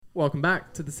Welcome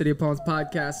back to the City of Palms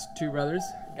podcast. Two brothers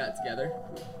got together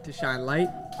to shine light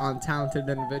on talented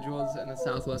individuals in the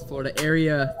Southwest Florida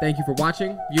area. Thank you for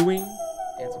watching, viewing,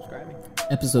 and subscribing.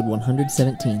 Episode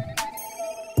 117.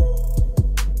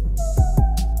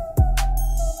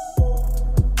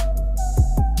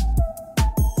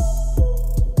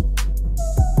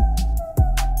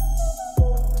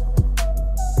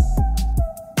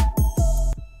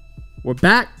 We're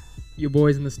back, you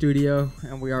boys in the studio,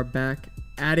 and we are back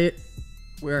at it.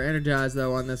 We are energized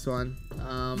though on this one.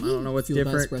 I don't know what's Fueled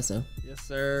by different. espresso. Yes,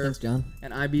 sir. Thanks, John.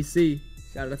 And IBC.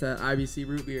 Shout out to IBC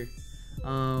root beer.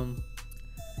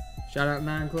 Shout out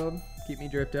 9 Club. Keep me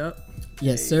dripped up.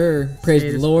 Yes, sir. Praise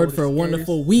the Lord for a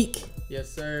wonderful week.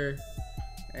 Yes, sir.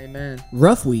 Amen.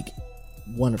 Rough week.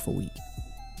 Wonderful week.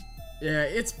 Yeah,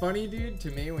 it's funny, dude,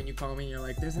 to me when you call me and you're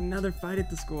like, there's another fight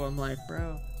at the school. I'm like,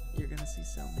 bro, you're going to see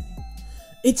so many.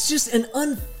 It's just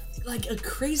a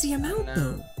crazy amount,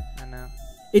 though. I know.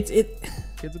 Kids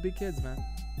will be kids, man.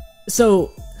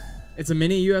 So. It's a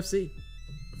mini UFC.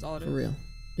 That's all it is. For real.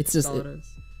 It's just. That's all it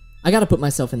is. I gotta put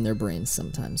myself in their brains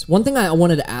sometimes. One thing I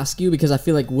wanted to ask you, because I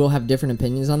feel like we'll have different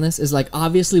opinions on this, is like,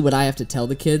 obviously what I have to tell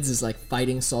the kids is like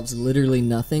fighting solves literally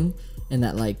nothing, and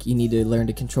that like you need to learn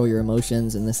to control your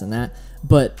emotions and this and that.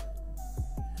 But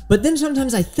then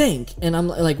sometimes I think, and I'm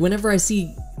like, whenever I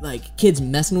see like kids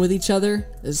messing with each other,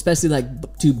 especially like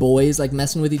two boys like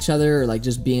messing with each other, or like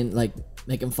just being like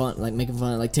making fun,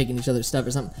 like taking each other's stuff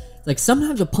or something. Like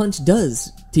sometimes a punch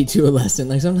does teach you a lesson.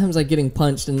 Like sometimes like getting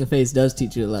punched in the face does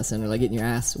teach you a lesson, or like getting your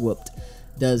ass whooped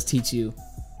does teach you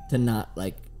to not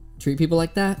like treat people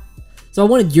like that. So I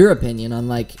wanted your opinion on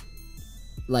like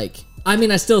I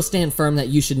mean, I still stand firm that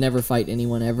you should never fight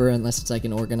anyone ever unless it's like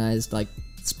an organized like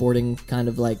sporting kind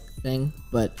of like thing,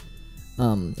 but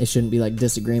it shouldn't be like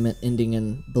disagreement ending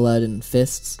in blood and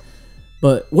fists.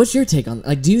 But what's your take on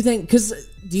like do you think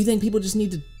people just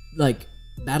need to like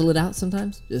battle it out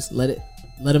sometimes? Just let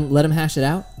them hash it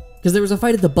out? Because there was a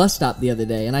fight at the bus stop the other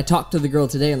day, and I talked to the girl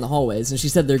today in the hallways, and she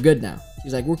said they're good now.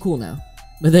 She's like, we're cool now.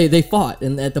 But they fought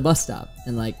at the bus stop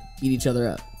and like beat each other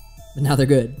up, but now they're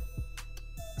good.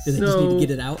 Do they just need to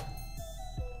get it out?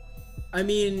 I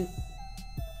mean,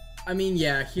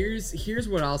 yeah. Here's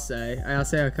what I'll say. I'll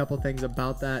say a couple things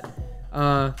about that.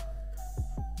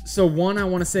 So one, I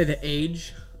want to say the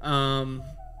age.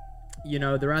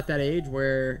 They're at that age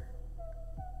where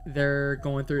their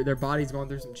body's going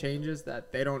through some changes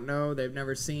that they don't know, they've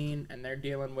never seen, and they're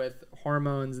dealing with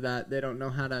hormones that they don't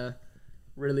know how to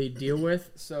really deal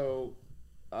with. So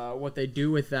what they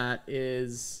do with that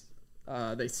is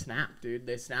they snap, dude.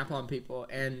 They snap on people,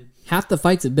 and half the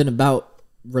fights have been about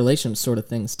relationship sort of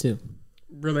things too.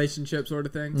 Relationship sort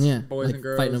of things. Yeah, boys like and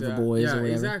girls. fighting over boys. Yeah, or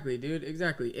whatever. Exactly, dude.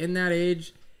 Exactly. In that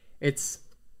age,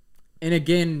 and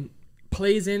again,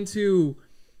 plays into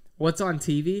what's on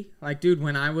TV. Like, dude,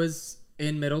 when I was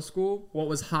in middle school, what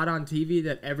was hot on TV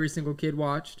that every single kid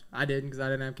watched, I didn't because I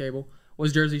didn't have cable,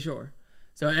 was Jersey Shore.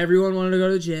 So everyone wanted to go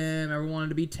to the gym, everyone wanted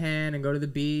to be tan and go to the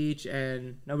beach,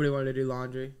 and nobody wanted to do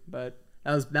laundry. But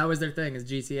that was their thing, is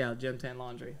GTL, gym, tan,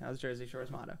 laundry. That was Jersey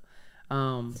Shore's motto.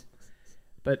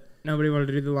 But nobody wanted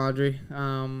to do the laundry.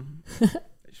 They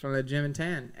just wanted to gym and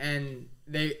tan. And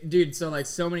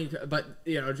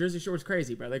Jersey Shore's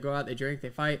crazy, bro. They go out, they drink, they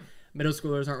fight. Middle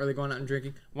schoolers aren't really going out and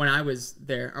drinking. When I was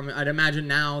there, I'd imagine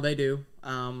now they do.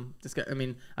 I'm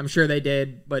sure they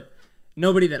did, but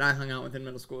nobody that I hung out with in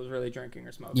middle school was really drinking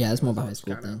or smoking. Yeah, it's more of a high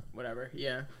school thing. Whatever,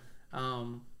 yeah.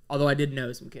 Although I did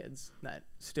know some kids that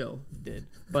still did.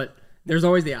 But there's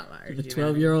always the outliers. The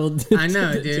 12-year-old. I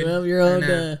know, dude. 12-year-old.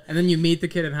 And then you meet the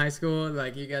kid in high school.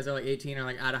 Like, you guys are like 18 or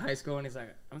like out of high school. And he's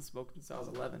like, I'm smoking since I was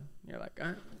 11. You're like,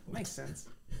 makes sense.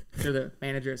 You're the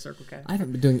manager at Circle K. I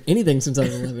haven't been doing anything since I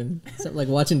was 11. Except like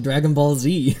watching Dragon Ball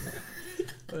Z.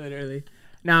 Literally.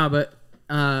 No, but,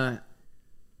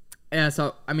 yeah,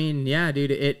 so, I mean, yeah,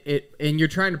 dude, and you're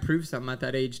trying to prove something at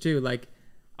that age, too. Like,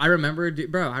 I remember,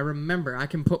 I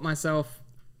can put myself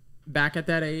back at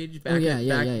that age,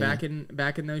 back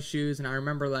in those shoes, and I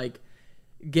remember like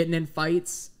getting in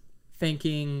fights,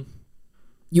 thinking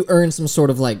you earned some sort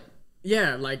of like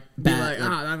I'm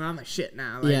a shit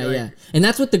now. Like, and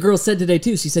that's what the girl said today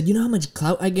too. She said, "You know how much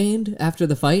clout I gained after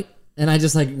the fight?" And I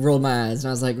just like rolled my eyes, and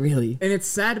I was like, "Really?" And it's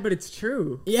sad, but it's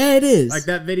true. Yeah, it is. Like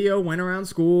that video went around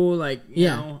school, like you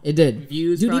know, it did.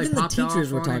 Views, dude. even the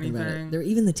teachers were talking anything. about it.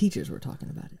 Even the teachers were talking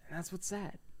about it. And that's what's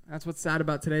sad. That's what's sad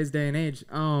about today's day and age.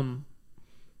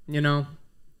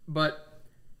 But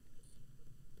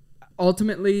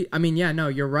ultimately, I mean, yeah, no,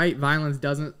 you're right. Violence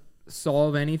doesn't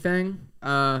solve anything.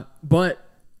 But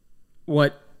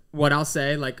what I'll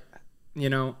say, like,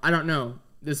 I don't know.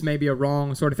 This may be a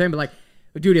wrong sort of thing, but like,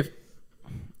 dude,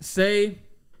 say,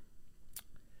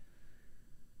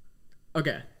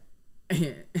 okay,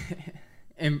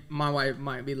 and my wife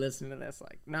might be listening to this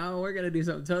like, no, we're gonna do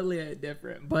something totally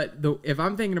different. But if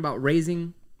I'm thinking about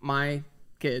raising my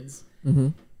kids,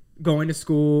 going to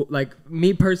school, like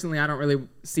me personally, I don't really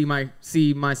see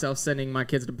myself sending my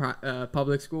kids to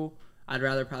public school. I'd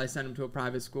rather probably send them to a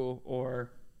private school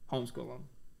or homeschool them.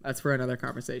 That's for another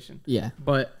conversation. Yeah.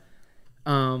 But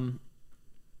am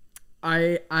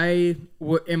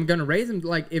gonna raise him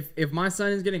like if my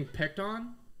son is getting picked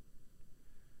on,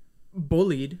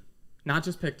 bullied, not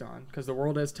just picked on, because the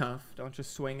world is tough. Don't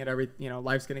just swing at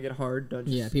life's gonna get hard. Don't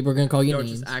just, people are gonna call you don't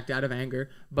names. Just act out of anger.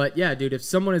 But yeah, dude, if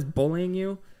someone is bullying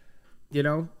you,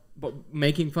 but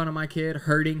making fun of my kid,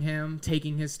 hurting him,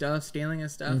 taking his stuff, stealing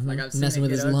his stuff, like I've seen messing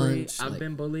with his ugly. lunch. I've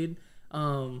been bullied.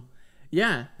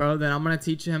 Yeah, bro, then I'm going to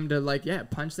teach him to,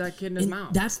 punch that kid in his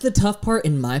mouth. That's the tough part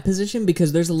in my position,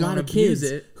 because there's a lot of kids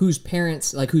whose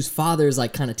parents, whose fathers,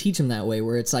 kind of teach them that way,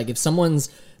 where it's like if someone's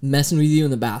messing with you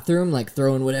in the bathroom,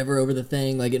 throwing whatever over the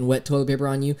thing, getting wet toilet paper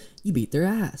on you, you beat their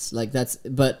ass.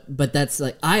 But that's,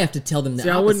 I have to tell them the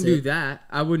opposite.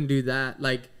 I wouldn't do that.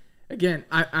 Again,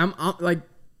 I'm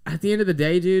at the end of the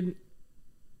day, dude.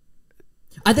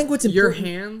 I think what's important...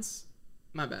 Your hands...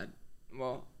 My bad.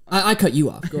 Well... I cut you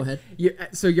off. Go ahead.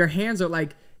 So your hands are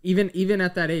even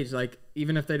at that age,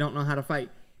 even if they don't know how to fight,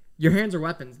 your hands are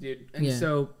weapons, dude. And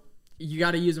so you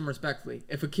got to use them respectfully.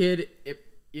 If a kid,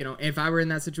 if I were in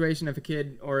that situation, if a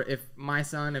kid, or if my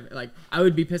son, I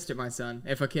would be pissed at my son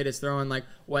if a kid is throwing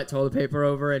wet toilet paper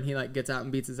over and he gets out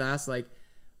and beats his ass.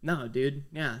 No, dude.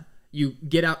 Yeah. You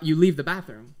get out, you leave the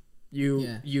bathroom.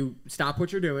 You stop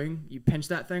what you're doing, you pinch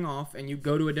that thing off, and you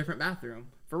go to a different bathroom.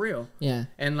 For real. Yeah.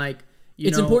 And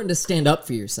it's important to stand up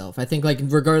for yourself. I think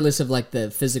regardless of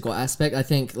the physical aspect, I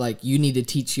think you need to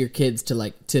teach your kids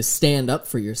to stand up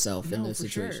for yourself in those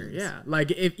situations. Sure. Yeah.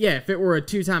 If it were a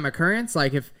 2-time occurrence,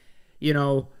 if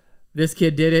this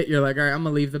kid did it, you're all right, I'm gonna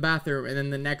leave the bathroom, and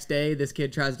then the next day this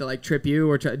kid tries to trip you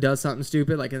or does something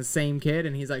stupid, the same kid,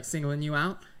 and he's singling you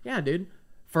out. Yeah, dude.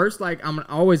 First, I'm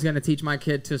always going to teach my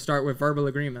kid to start with verbal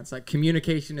agreements.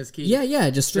 Communication is key. Yeah,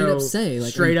 just straight up say.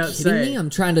 Straight up say. Me? I'm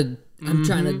trying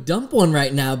to dump one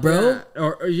right now, bro.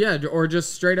 Yeah, or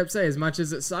just straight up say, as much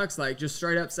as it sucks, just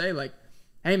straight up say,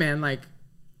 hey, man,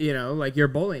 you're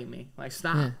bullying me.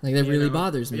 Stop. Yeah, that really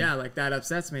bothers me. Yeah, that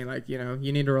upsets me.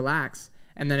 You need to relax.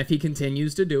 And then if he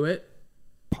continues to do it,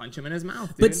 punch him in his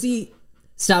mouth, dude. But see...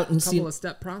 couple of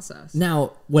step process.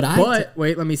 Now,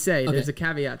 wait, let me say, okay. There's a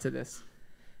caveat to this.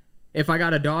 If I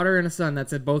got a daughter and a son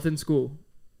that's both in school,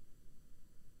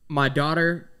 my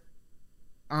daughter,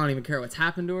 I don't even care what's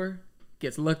happened to her,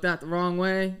 gets looked at the wrong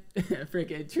way,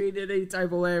 freaking treated any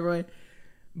type of way,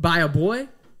 by a boy,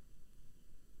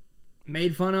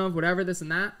 made fun of, whatever, this and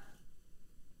that,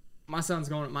 my son's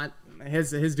going,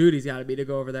 his duty's got to be to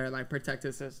go over there and protect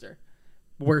his sister,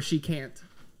 where she can't,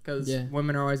 because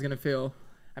women are always going to feel...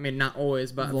 I mean, not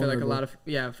always, but vulnerable. I feel a lot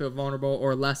of feel vulnerable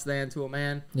or less than to a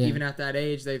man. Yeah. Even at that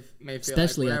age, they may feel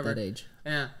especially at that age.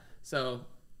 Yeah. So,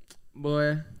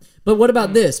 boy. But what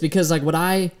about this? Because what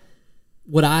I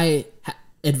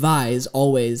advise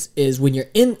always is when you're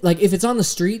in if it's on the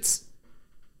streets,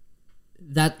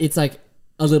 that it's a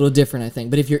little different, I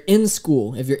think. But if you're in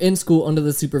school under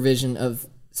the supervision of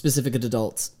specific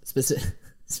adults,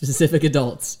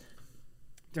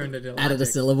 added a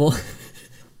syllable.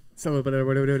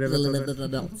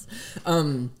 Adults.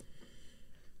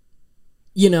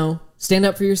 Stand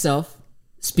up for yourself,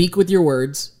 speak with your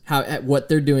words, at what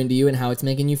they're doing to you and how it's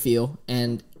making you feel.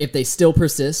 And if they still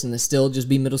persist and they still just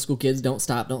be middle school kids, don't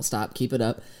stop, keep it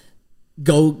up.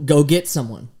 Go get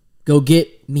someone. Go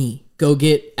get me. Go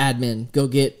get admin. Go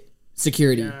get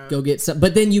security. Yeah. Go get some.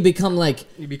 But then you become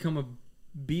you become a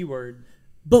B word.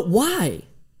 But why?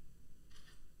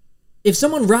 If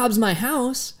someone robs my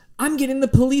house, I'm getting the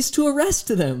police to arrest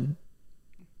them.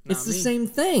 It's the same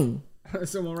thing.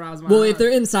 Someone robs my house. Well, if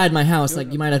they're inside my house,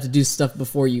 you might have to do stuff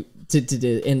before you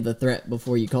to end the threat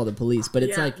before you call the police. But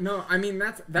it's no, I mean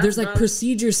that's there's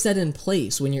procedures set in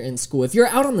place when you're in school. If you're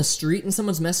out on the street and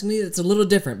someone's messing with you, it's a little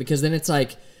different, because then it's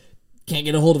can't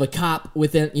get a hold of a cop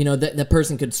within that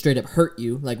person could straight up hurt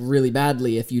you really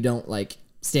badly if you don't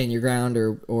stand your ground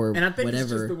or and I think whatever.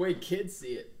 It's just the way kids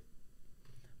see it.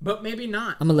 But maybe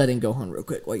not. I'm gonna let him go home real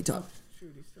quick while you talk.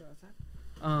 Shoot, he's still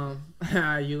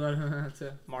outside. You let him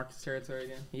to mark his territory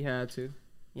again. He had to.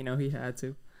 He had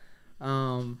to.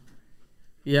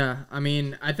 Yeah, I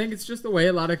mean, I think it's just the way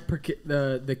a lot of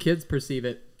the kids perceive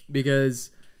it, because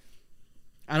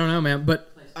I don't know, man.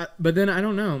 But then I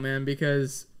don't know, man,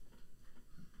 because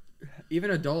even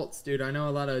adults, dude. I know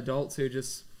a lot of adults who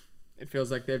just, it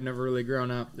feels like they've never really grown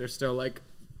up. They're still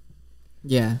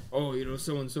Yeah. Oh, you know,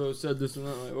 so and so said this and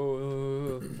that. Like,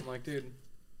 I'm like, dude,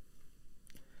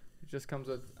 it just comes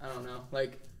with, I don't know,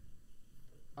 like,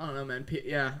 I don't know, man.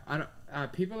 Yeah, I don't.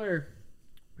 People are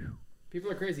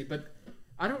crazy, but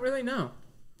I don't really know.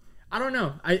 I don't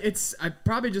know. I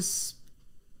probably just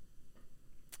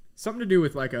something to do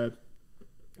with like a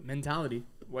mentality,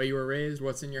 way you were raised,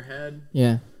 what's in your head.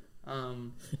 Yeah.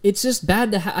 It's just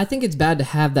bad to. I think it's bad to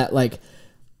have that like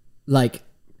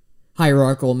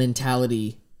hierarchical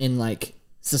mentality in like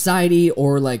society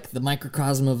or like the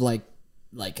microcosm of like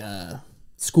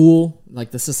school,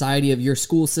 like the society of your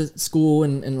school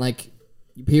and like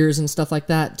peers and stuff like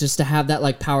that. Just to have that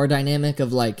like power dynamic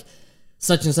of like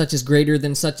such and such is greater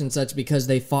than such and such because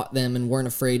they fought them and weren't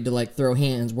afraid to like throw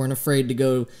hands, weren't afraid to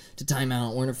go to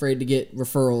timeout, weren't afraid to get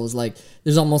referrals. Like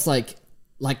there's almost like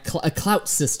a clout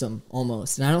system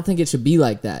almost, and I don't think it should be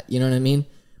like that. You know what I mean?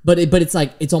 But it's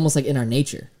like it's almost like in our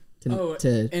nature. And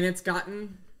it's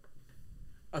gotten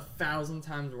 1,000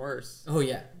 times worse. Oh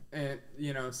yeah. And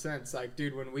you know, since like,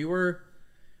 dude, when we were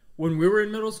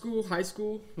in middle school, high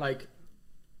school, like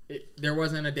there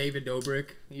wasn't a David Dobrik.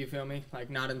 You feel me?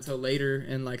 Like not until later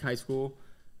in like high school.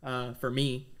 For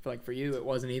me, for you, it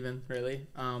wasn't even really.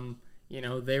 You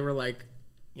know, they were like,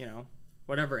 you know,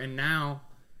 whatever. And now,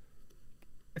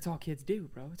 it's all kids do,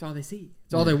 bro. It's all they see.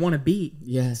 It's all they want to be.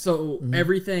 Yeah. So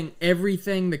everything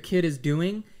the kid is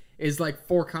doing is like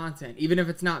for content. Even if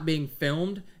it's not being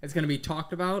filmed, it's gonna be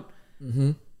talked about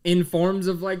in forms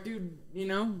of like, dude, you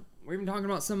know, we're even talking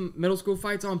about some middle school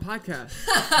fights on podcasts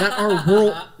that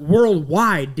are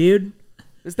worldwide, dude.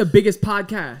 It's the biggest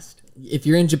podcast. If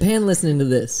you're in Japan listening to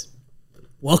this,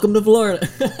 welcome to Florida.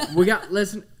 We got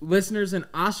listeners in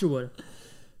Oshawa.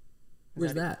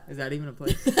 Where's that? Is that even a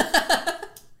place?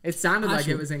 It sounded like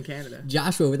it was in Canada.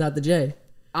 Joshua without the J.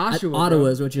 Oshawa, Ottawa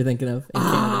is what you're thinking of. In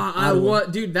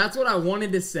Canada. Dude, that's what I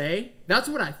wanted to say. That's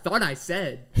what I thought I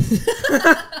said.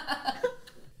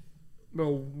 But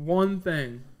one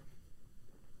thing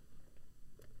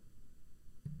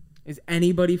is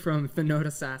anybody from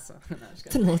Thanota-Sassa.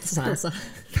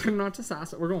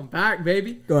 Thanota-Sassa. We're going back,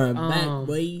 baby. Going back,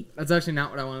 boy. That's actually not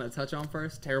what I wanted to touch on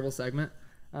first. Terrible segment.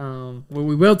 What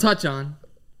we will touch on.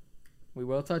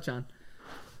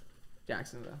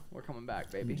 Jacksonville. We're coming back,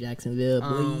 baby. Jacksonville,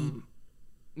 boy.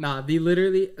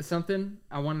 Literally something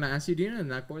I wanted to ask you. Do you know who the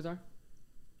Neck Boys are?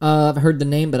 I've heard the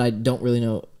name, but I don't really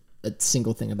know a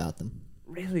single thing about them.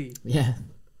 Really? Yeah.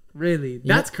 Really?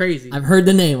 That's crazy. I've heard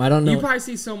the name. I don't know. You probably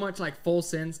see so much like Full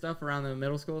Send stuff around the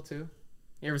middle school too.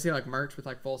 You ever see like merch with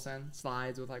like Full Send,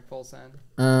 slides with like Full Send?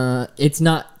 It's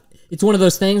not. It's one of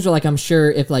those things where like I'm sure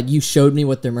if like you showed me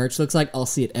what their merch looks like, I'll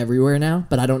see it everywhere now.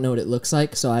 But I don't know what it looks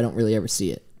like, so I don't really ever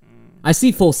see it. I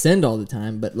see Full Send all the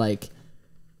time, but like,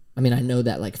 I mean, I know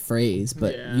that like phrase,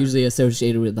 but usually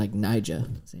associated with like Nija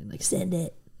saying like send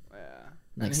it. Yeah.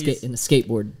 Like in a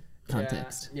skateboard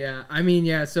context. Yeah. I mean,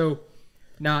 yeah. So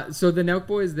the Nelk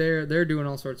Boys, they're doing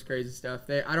all sorts of crazy stuff.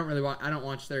 I don't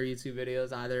watch their YouTube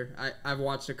videos either. I've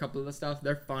watched a couple of the stuff.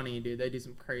 They're funny, dude. They do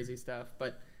some crazy stuff,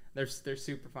 but they're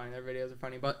super funny. Their videos are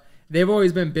funny, but they've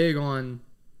always been big on.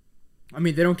 I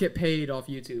mean, they don't get paid off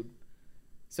YouTube.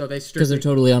 So they strictly, because they're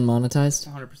totally unmonetized.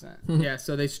 100%. Yeah,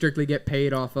 so they strictly get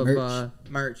paid off of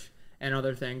merch and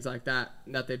other things like that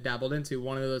they've dabbled into.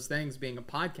 One of those things being a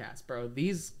podcast, bro.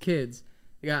 These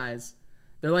guys,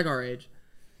 they're like our age,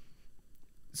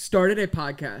 started a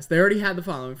podcast. They already had the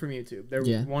following from YouTube. They're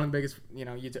one of the biggest,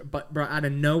 YouTube. But bro, out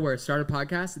of nowhere, started a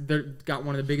podcast. They got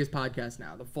one of the biggest podcasts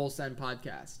now, the Full Send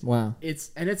podcast. Wow.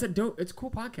 It's a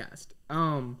cool podcast.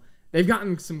 They've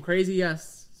gotten some crazy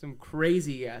guests,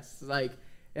 like.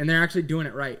 And they're actually doing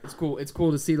it right. It's cool. It's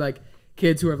cool to see like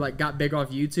kids who have like got big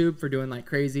off YouTube for doing like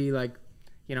crazy like,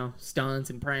 stunts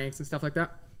and pranks and stuff like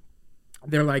that.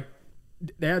 They're like,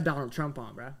 they had Donald Trump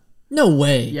on, bro. No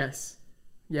way. Yes.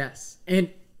 And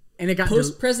it got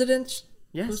post-presidency.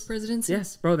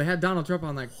 Yes, bro. They had Donald Trump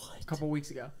on like a couple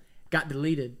weeks ago. Got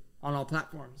deleted on all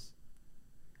platforms.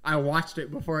 I watched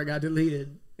it before it got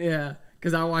deleted. Yeah,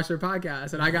 because I watched their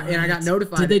podcast and I got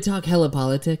notified. Did they talk hella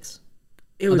politics?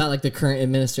 About like the current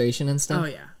administration and stuff? Oh,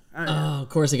 yeah. Oh, of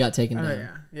course it got taken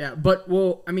down. Yeah. But,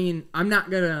 well, I mean,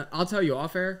 I'll tell you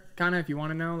off air, kind of, if you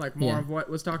want to know, like, more of what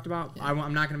was talked about. Yeah.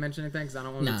 I'm not going to mention anything because I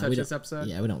don't want to touch this episode.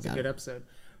 Yeah, we don't got it. It's a good episode.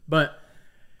 But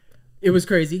it was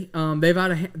crazy. They've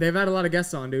had a lot of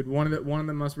guests on, dude. One of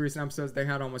the most recent episodes they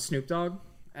had on was Snoop Dogg.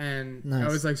 And it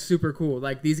was, like, super cool.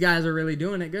 Like, these guys are really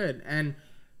doing it good. And,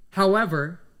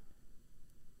 however,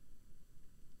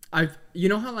 you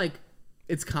know how, like,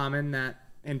 it's common that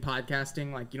in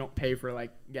podcasting, like, you don't pay for,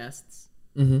 like, guests.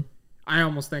 Mm-hmm. I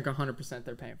almost think 100%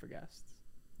 they're paying for guests.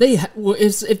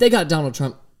 If they got Donald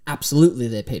Trump, absolutely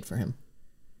they paid for him.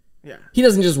 Yeah. He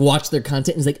doesn't just watch their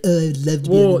content and he's like, oh, I'd love to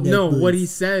be on the no, Netflix. what he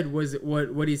said was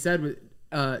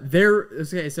they're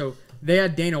okay, so they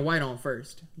had Dana White on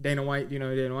first. Dana White, do you know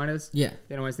who Dana White is? Yeah.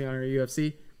 Dana White's the owner of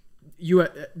UFC.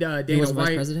 Dana He was White.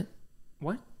 vice president?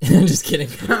 What? I'm just kidding.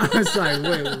 I was like,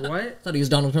 wait, what? I thought he was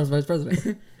Donald Trump's vice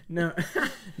president. No.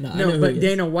 No, But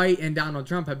Dana White and Donald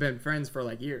Trump have been friends for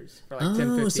like years. For like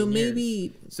 10, 15 so years.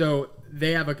 maybe... So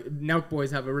they have Nelk Boys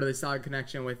have a really solid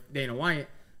connection with Dana White.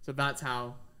 So that's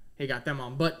how he got them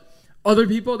on. But other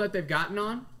people that they've gotten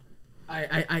on,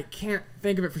 I can't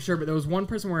think of it for sure. But there was one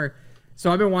person where...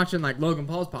 So I've been watching like Logan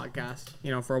Paul's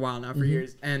podcast, for a while now, for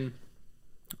years. And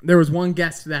there was one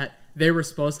guest that they were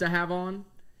supposed to have on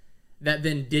that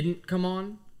then didn't come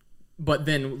on, but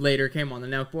then later came on the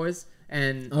Nelk Boys.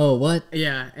 And oh, what?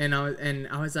 Yeah, and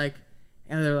I was like,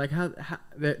 and they're like, how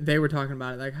they were talking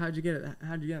about it, like, how'd you get it?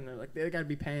 How'd you get them? They're like, they got to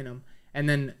be paying them. And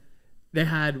then they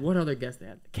had, what other guest they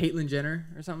had? Caitlyn Jenner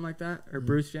or something like that, or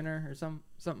Bruce Jenner or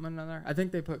something another. I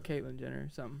think they put Caitlyn Jenner or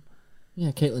something.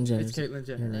 Yeah, Caitlyn Jenner. It's Caitlyn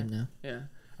Jenner. Her name now. Yeah.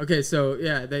 Okay, so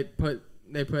yeah, they put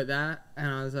that, and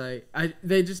I was like,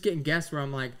 they just getting guests where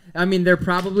I'm like, I mean, they're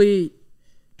probably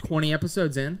 20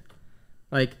 episodes in.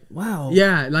 Like, wow.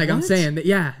 Yeah, like what? I'm saying that.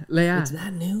 Yeah. It's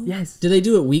that new? Yes. Do they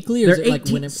do it weekly, or is it like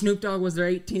whenever? Snoop Dogg was their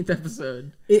 18th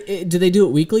episode. Do they do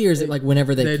it weekly, or is it like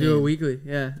whenever they do it weekly,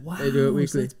 yeah. Wow, they do it weekly.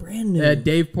 So it's brand new. They had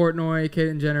Dave Portnoy,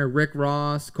 Caitlyn Jenner, Rick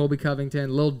Ross, Colby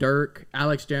Covington, Lil Durk,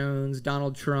 Alex Jones,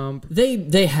 Donald Trump.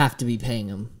 They have to be paying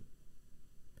them.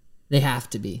 They have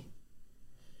to be.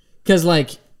 Because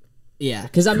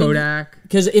because I mean, Kodak.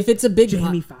 Because if it's a big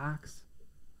Jamie Foxx,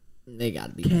 they got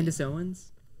to be. Candace Owens.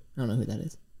 I don't know who that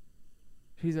is.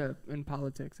 She's in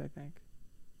politics, I think.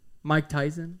 Mike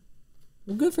Tyson.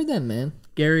 Well, good for them, man.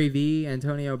 Gary Vee,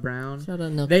 Antonio Brown. Shout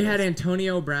out. They had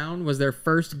Antonio Brown was their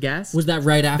first guest. Was that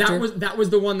right after? That was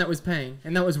the one that was paying,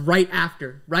 and that was right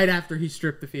after he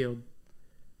stripped the field.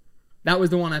 That was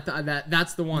the one I thought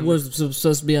that's the one. Was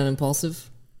supposed to be on Impulsive.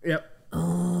 Yep.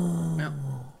 Oh. Yep.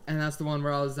 And that's the one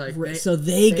where I was like,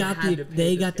 they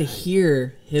got to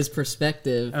hear his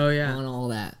perspective. Oh, yeah. On all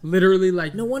that. Literally,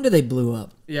 like, no wonder they blew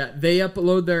up. Yeah, they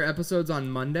upload their episodes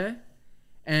on Monday,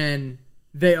 and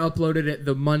they uploaded it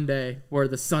the Monday where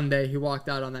the Sunday he walked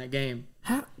out on that game.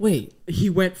 How? Wait, he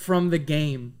went from the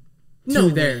game to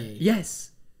there. Way. Yes.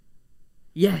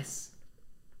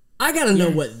 I gotta know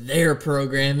what their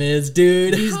program is,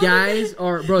 dude. These guys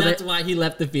are, bro. That's why he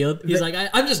left the field. He's like,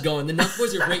 I'm just going. The Nelk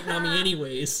Boys are waiting on me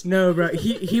anyways. No, bro.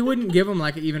 He wouldn't give him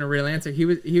like even a real answer. He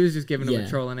was just giving him a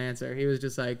trolling answer. He was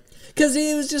just like, because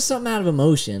it was just something out of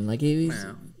emotion. Like he's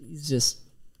just.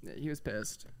 He was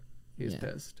pissed. He was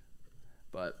pissed.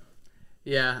 But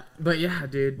yeah,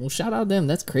 dude. Well, shout out them.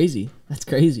 That's crazy.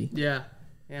 Yeah,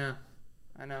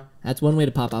 I know. That's one way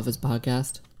to pop off his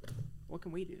podcast. What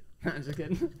can we do? I'm just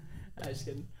kidding.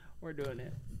 We're doing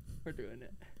it.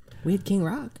 We had King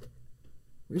Rock.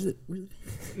 Where's it?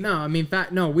 No, I mean,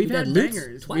 we've had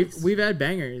bangers. We've had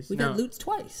bangers. We've had Lutz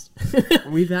twice.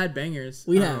 We've had bangers.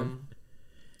 We have.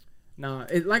 No,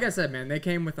 like I said, man, they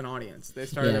came with an audience. They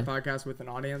started their podcast with an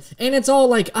audience, and it's all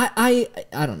like I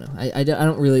don't know. I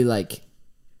don't really like.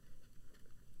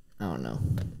 I don't know.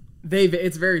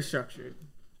 It's very structured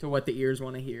to what the ears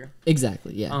want to hear.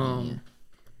 Exactly. Yeah.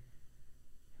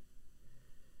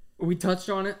 We touched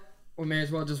on it. We may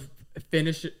as well just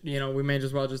finish it. We may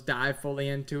as well just dive fully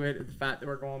into it. The fact that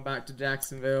we're going back to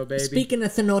Jacksonville, baby. Speaking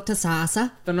of Thanota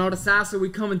Sasa, we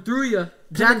coming through you.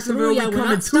 Jacksonville, we coming we're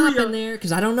not through you. stopping there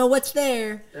because I don't know what's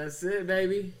there. That's it,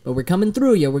 baby. But we're coming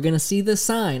through you. We're gonna see the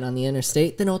sign on the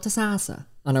interstate Thanota Sasa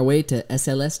on our way to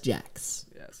SLS Jacks.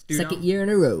 Yes, dude, Second year in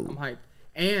a row. I'm hyped.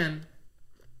 And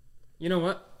you know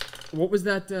what? What was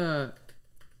that?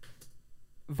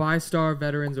 ViStar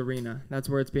Veterans Arena. That's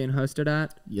where it's being hosted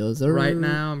at. Yes, sir. Right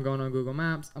now, I'm going on Google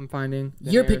Maps. I'm finding.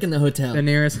 You're picking the hotel. The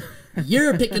nearest.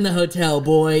 You're picking the hotel,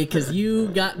 boy, because you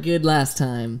got good last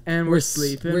time. And we're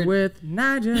sleeping with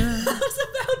Nigel. I was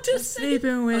about to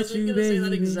sleeping with you, baby. Say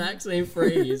that exact same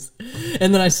phrase,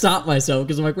 and then I stopped myself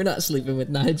because I'm like, we're not sleeping with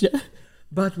Nigel.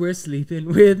 But we're sleeping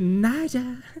with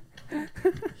Nigel.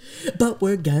 But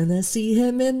we're gonna see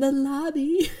him in the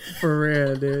lobby. For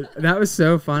real, dude. That was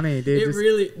so funny,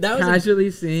 dude. That was casually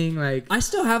seeing like. I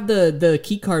still have the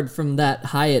key card from that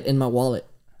Hyatt in my wallet.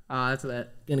 That's lit.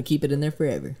 Gonna keep it in there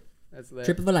forever. That's lit.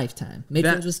 Trip of a lifetime. Made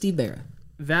friends with Steve Barra.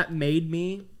 That made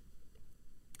me,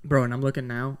 bro. And I'm looking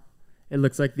now. It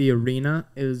looks like the arena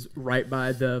is right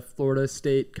by the Florida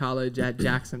State College at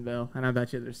Jacksonville, and I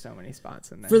bet you there's so many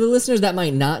spots in there. For the listeners that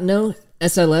might not know,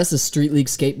 SLS is Street League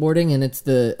Skateboarding, and it's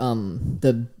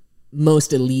the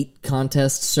most elite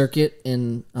contest circuit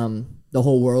in the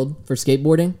whole world for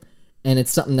skateboarding. and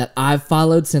it's something that I've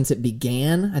followed since it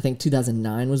began. I think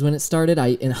 2009 was when it started.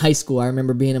 In high school, I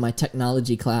remember being in my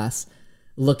technology class,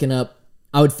 looking up.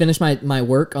 I would finish my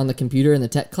work on the computer in the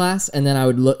tech class, and then I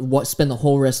would spend the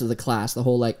whole rest of the class, the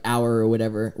whole like hour or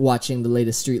whatever, watching the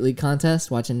latest Street League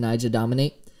contest, watching Nyjah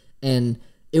dominate, and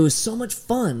it was so much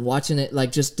fun watching it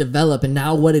like just develop. And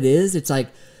now what it is, it's like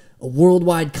a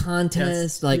worldwide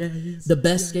contest, the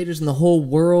best skaters in the whole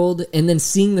world. And then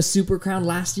seeing the Super Crown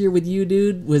last year with you,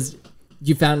 dude, was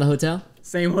you found a hotel?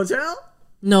 Same hotel?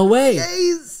 No way.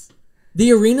 Yes.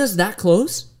 The arena's that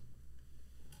close?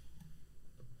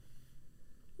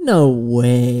 No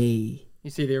way. You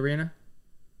see the arena?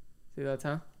 See that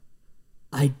hotel?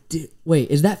 I did. Wait,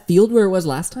 is that field where it was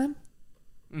last time?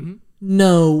 Mm-hmm.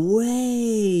 No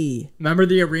way. Remember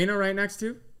the arena right next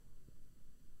to?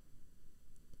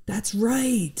 That's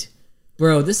right.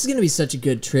 Bro, this is going to be such a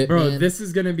good trip, man. This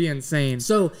is going to be insane.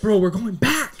 So, bro, we're going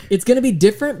back. It's going to be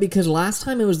different because last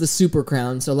time it was the Super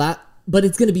Crown. But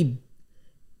it's going to be...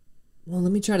 Well,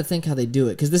 let me try to think how they do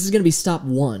it. Because this is going to be stop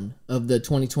 1 of the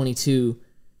 2022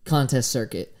 contest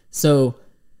circuit. So,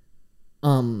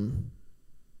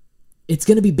 it's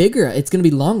going to be bigger. It's going to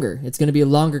be longer. It's going to be a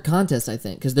longer contest, I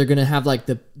think. Because they're going to have like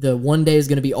the one day is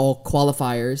going to be all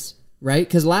qualifiers. Right?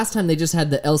 Because last time they just had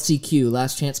the LCQ,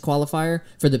 last chance qualifier,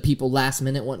 for the people last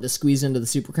minute wanting to squeeze into the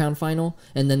Super Crown final.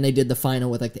 And then they did the final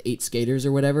with like the 8 skaters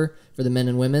or whatever for the men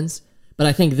and women's. But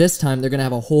I think this time they're going to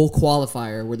have a whole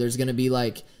qualifier where there's going to be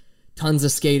like tons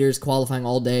of skaters qualifying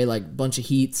all day, like a bunch of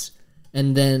heats.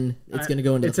 And then it's going to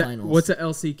go into the finals. What's a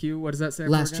LCQ? What does that say?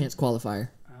 Last chance qualifier.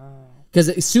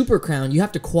 Because Super Crown, you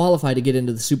have to qualify to get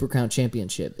into the Super Crown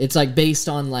Championship. It's like based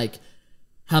on like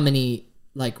how many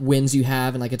like wins you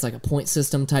have, and like it's like a point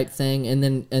system type thing, and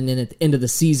then at the end of the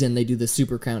season they do the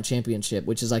Super Crown Championship,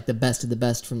 which is like the best of the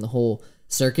best from the whole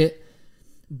circuit.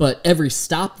 But every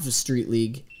stop of the Street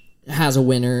League has a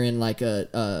winner and like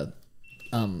a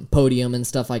podium and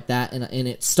stuff like that, and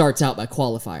it starts out by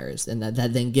qualifiers, and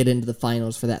that then get into the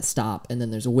finals for that stop, and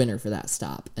then there's a winner for that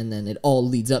stop, and then it all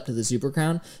leads up to the Super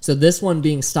Crown. So this one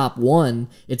being stop 1,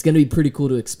 it's going to be pretty cool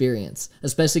to experience,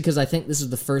 especially because I think this is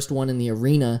the first one in the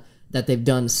arena that they've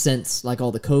done since like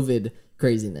all the COVID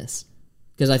craziness.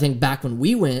 Because I think back when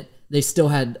we went, they still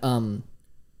had,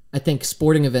 I think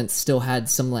sporting events still had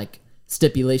some like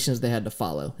stipulations they had to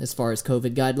follow as far as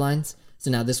COVID guidelines.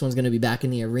 So now this one's going to be back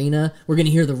in the arena. We're going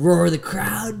to hear the roar of the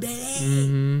crowd, baby.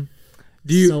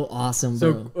 Mm-hmm. So awesome,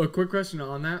 bro. So a quick question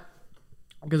on that,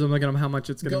 because I'm looking up how much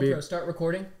it's going to be. GoPro, start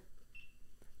recording.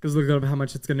 Because looking up how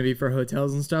much it's going to be for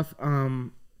hotels and stuff.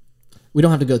 We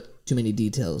don't have to go too many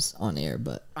details on air,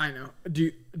 but I know.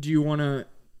 Do you want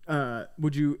to?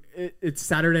 Would you? It's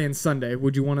Saturday and Sunday.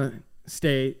 Would you want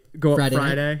to go up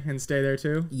Friday and stay there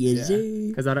too? Yes,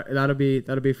 because that'll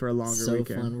be for a longer weekend.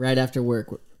 So fun, right after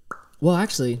work. Well,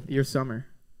 actually, your summer.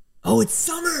 Oh, it's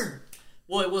summer.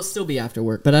 Well, it will still be after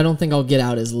work, but I don't think I'll get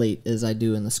out as late as I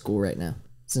do in the school right now,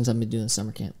 since I've been doing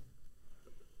summer camp.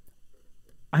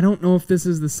 I don't know if this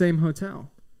is the same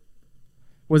hotel.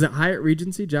 Was it Hyatt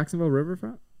Regency, Jacksonville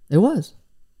Riverfront? It was.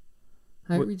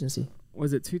 Hyatt Regency.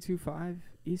 Was it 225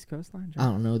 East Coastline? I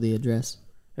don't know the address.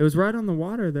 It was right on the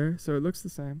water there, so it looks the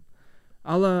same.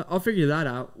 I'll figure that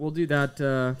out. We'll do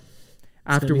that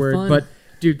afterward. But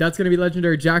dude, that's gonna be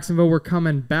legendary. Jacksonville, we're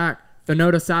coming back. The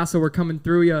Nota Sasa, we're coming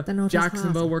through you.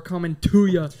 Jacksonville, we're coming to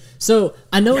you. So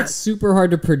I know it's super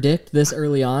hard to predict this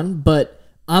early on, but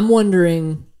I'm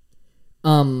wondering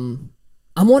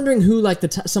who like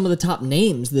some of the top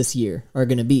names this year are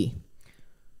going to be.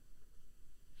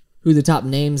 Who the top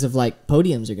names of like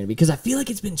podiums are going to be. Because I feel like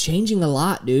it's been changing a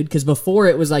lot, dude. Because before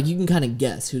it was like you can kind of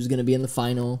guess who's going to be in the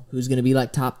final, who's going to be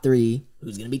like top 3,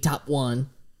 who's going to be top 1.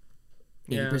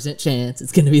 80% chance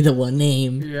it's going to be the one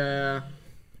name. Yeah.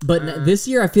 But this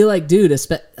year I feel like, dude,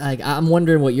 like I'm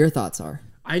wondering what your thoughts are.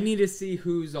 I need to see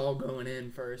who's all going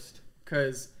in first.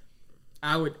 Because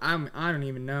I don't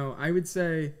even know. I would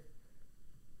say...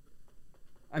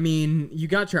 I mean, you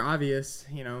got your obvious,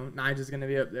 Nyjah's going to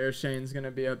be up there, Shane's going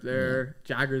to be up there,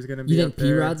 Jagger's going to be up there. You think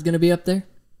P-Rod's going to be up there?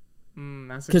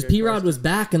 Because P-Rod was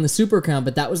back in the Super Crown,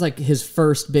 but that was like his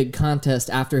first big contest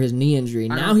after his knee injury.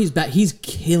 Now he's back. He's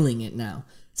killing it now.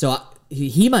 So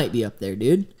he might be up there,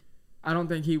 dude. I don't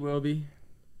think he will be.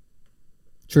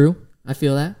 True. I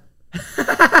feel that.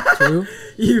 True.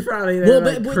 You probably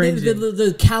there cringing.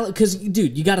 Because,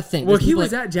 dude, you got to think. Well, he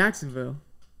was at Jacksonville.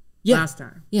 Last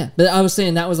time. Yeah, but I was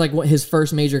saying that was like his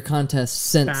first major contest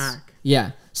since. Back.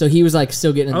 Yeah, so he was like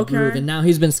still getting in the groove, and now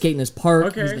he's been skating his park.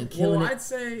 Okay, he's been killing it. I'd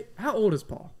say, how old is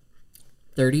Paul?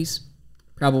 30s,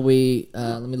 probably.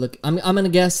 Let me look. I'm gonna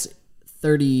guess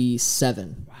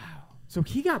 37. Wow. So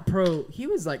he got pro. He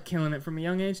was like killing it from a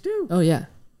young age too. Oh yeah.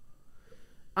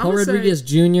 I'm Paul gonna say- Rodriguez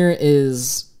Jr.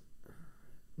 is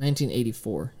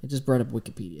 1984. It just brought up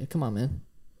Wikipedia. Come on, man.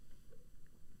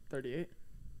 38.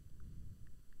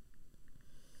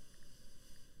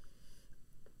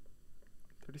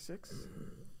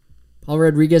 Paul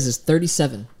Rodriguez is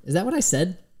 37. Is that what I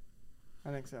said?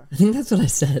 I think so. I think that's what I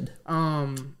said.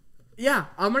 Yeah,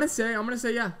 I'm gonna say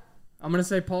yeah. I'm gonna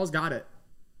say Paul's got it.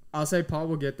 I'll say Paul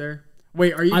will get there.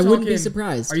 Wait, are you? I wouldn't be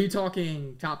surprised. Are you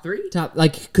talking top 3? Top,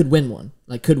 like, could win one.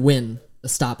 Like, could win a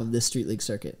stop of this Street League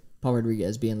circuit. Paul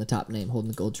Rodriguez being the top name holding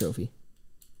the gold trophy.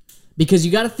 Because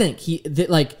you got to think,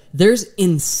 there's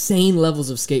insane levels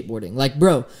of skateboarding. Like,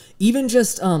 bro, even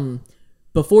just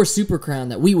before Super Crown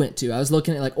that we went to, I was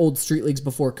looking at like old Street Leagues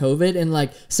before COVID, and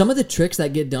like some of the tricks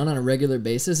that get done on a regular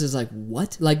basis is like,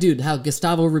 what? Like, dude, how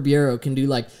Gustavo Ribeiro can do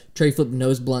like tray flip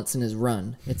nose blunts in his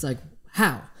run. It's like,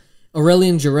 how?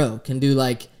 Aurelien Giraud can do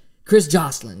like Chris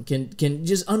Jocelyn can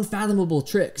just unfathomable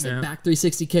tricks like back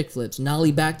 360 kickflips,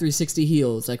 nollie back 360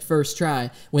 heels like first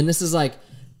try. When this is like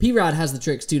P-Rod has the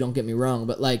tricks too, don't get me wrong,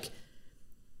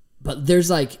 but there's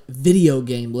like video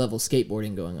game level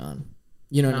skateboarding going on.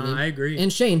 You know what I mean? I agree.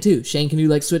 And Shane too. Shane can do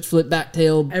like switch flip back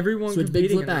tail. Everyone switch competing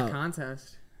big flip in out. that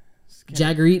contest.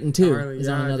 Jagger Eaton too Gnarly, is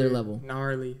on another dude. level.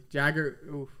 Gnarly. Jagger,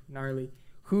 oof, gnarly.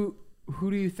 Who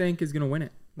do you think is gonna win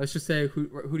it? Let's just say who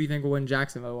do you think will win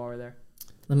Jacksonville while we're there?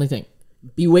 Let me think.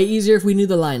 Be way easier if we knew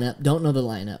the lineup. Don't know the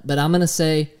lineup, but I'm gonna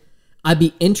say I'd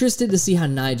be interested to see how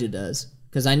Nija does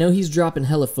because I know he's dropping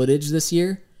hella footage this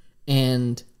year,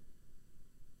 and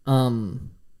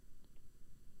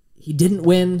he didn't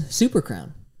win Super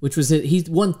Crown, which was it. He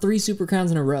won 3 Super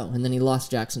Crowns in a row, and then he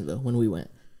lost Jacksonville when we went,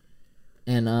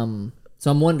 and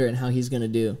so I'm wondering how he's gonna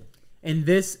do. And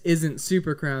this isn't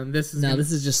Super Crown. This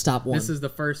is just stop one. This is the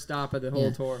first stop of the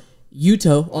whole tour.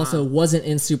 Yuto also wasn't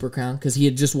in Super Crown because he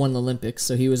had just won the Olympics,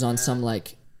 so he was on some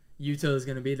like. Yuto is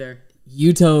gonna be there.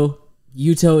 Yuto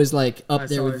is like up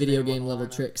there saw with his video name on game the level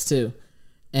lineup. tricks too,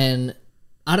 and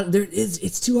I don't.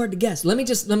 It's too hard to guess. Let me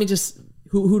just.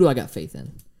 Who do I got faith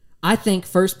in? I think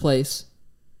first place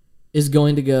is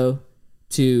going to go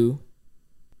to.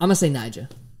 I'm gonna say Nija.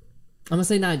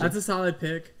 That's a solid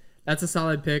pick.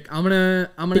 I'm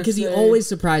gonna Because he always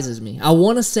surprises me. I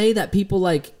want to say that people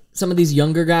like some of these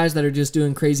younger guys that are just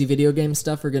doing crazy video game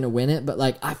stuff are gonna win it, but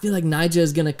like I feel like Nija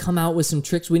is gonna come out with some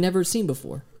tricks we never seen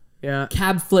before. Yeah.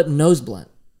 Cab flip nose blunt.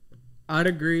 I'd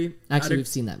agree. Actually, we've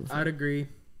seen that before. I'd agree.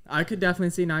 I could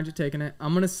definitely see Nija taking it.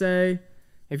 I'm gonna say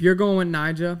if you're going with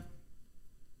Nija,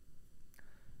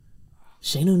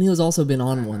 Shane O'Neal's also been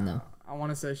on one though. I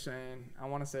want to say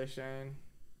Shane.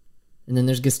 And then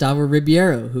there's Gustavo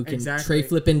Ribeiro, who can tray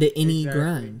flip into any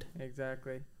grind.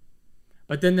 Exactly.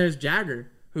 But then there's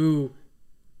Jagger, who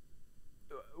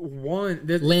won.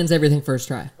 Lands everything first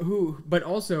try. But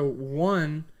also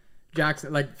won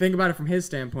Jackson. Like, think about it from his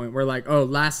standpoint. We're like, oh,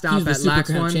 last stop He's the at Super Lax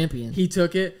Crown one. champion. He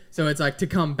took it. So it's like to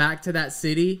come back to that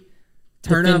city.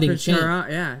 Turn Defending up and champ. turn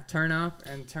out. Yeah, turn up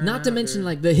and turn Not to out, mention, dude.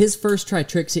 like, his first try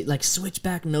tricks, like, switch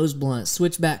back nose blunt,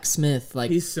 switch back Smith.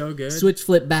 Like, he's so good. Switch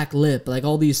flip back lip. Like,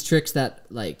 all these tricks that,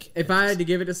 like... If I had to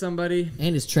give it to somebody...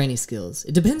 And his training skills.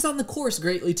 It depends on the course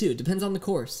greatly, too. It depends on the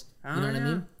course. You know what I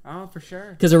mean? Oh, for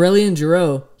sure. Because Aurelien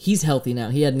Giraud, he's healthy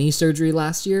now. He had knee surgery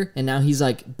last year, and now he's,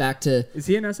 like, back to... Is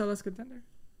he an SLS contender?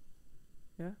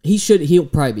 He'll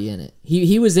probably be in it.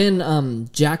 He was in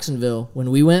Jacksonville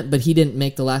when we went, but he didn't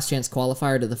make the last chance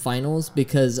qualifier to the finals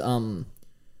because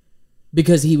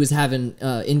he was having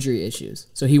injury issues.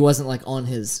 So he wasn't like on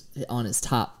his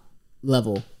top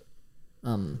level.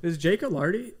 Is Jake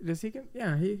Alardi? Does he?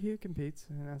 Yeah, he competes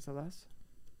in SLS.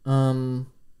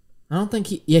 I don't think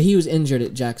he was injured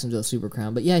at Jacksonville Super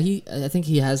Crown, but yeah, I think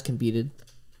he has competed.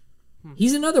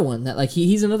 He's another one that like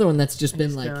he's another one that's just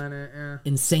been like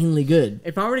insanely good.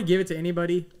 If I were to give it to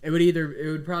anybody, it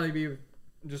would probably be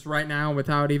just right now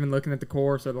without even looking at the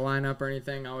course or the lineup or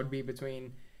anything. I would be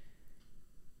between.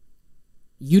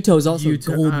 Yuto's also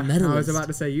gold medalist. I was about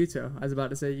to say Yuto.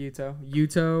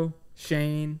 Yuto,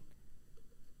 Shane.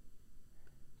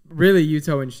 Really,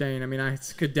 Yuto and Shane. I mean, I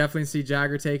could definitely see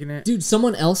Jagger taking it. Dude,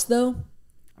 someone else though.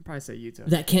 I'd probably say Yuto.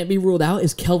 That can't be ruled out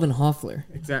is Kelvin Hoffler.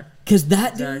 Exactly. Because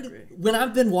that dude, when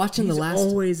I've been watching the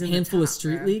last handful of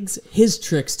street leagues, his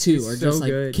tricks too are just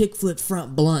like kickflip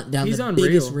front blunt down the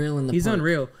biggest rail in the park. He's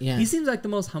unreal. Yeah. He seems like the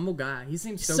most humble guy. He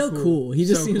seems so cool. He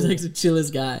just seems like the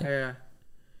chillest guy. Yeah.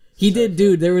 He did,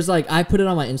 dude. There was like, I put it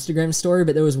on my Instagram story,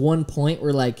 but there was one point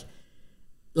where like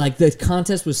the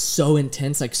contest was so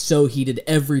intense, like so heated.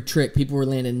 Every trick, people were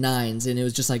landing 9s, and it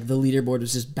was just like the leaderboard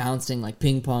was just bouncing like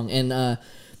ping pong. And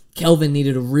Kelvin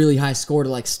needed a really high score to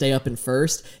like stay up in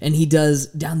first, and he does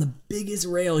down the biggest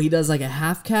rail. He does like a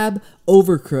half cab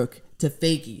overcrook to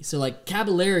fakie, so like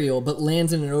caballerial, but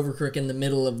lands in an overcrook in the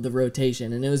middle of the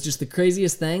rotation, and it was just the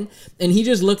craziest thing. And he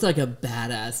just looked like a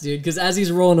badass dude, because as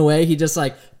he's rolling away, he just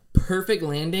like perfect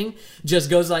landing, just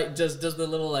goes like just does the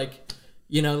little like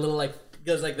little like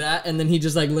goes like that, and then he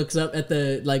just like looks up at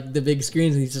the like the big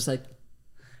screens, and he's just like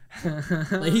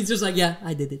he's just like, yeah,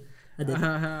 I did it.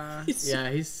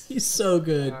 He's so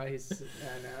good. He's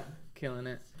killing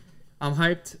it. I'm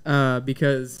hyped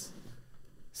because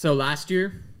so last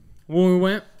year when we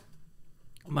went,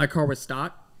 my car was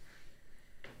stock,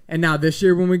 and now this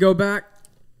year when we go back,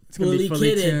 it's gonna be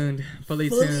fully tuned. Fully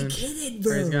tuned. Kitted,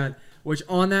 bro. Praise God. Which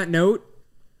on that note,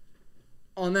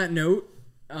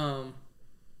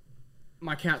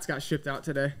 my cats got shipped out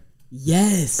today.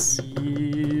 Yes.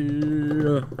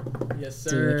 Yeah. Yes,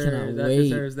 sir. Dude, I cannot that wait.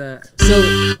 deserves that.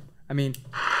 So I mean,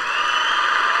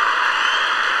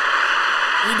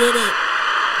 you did it.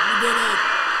 You did it.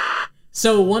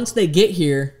 So once they get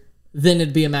here, then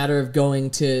it'd be a matter of going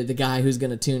to the guy who's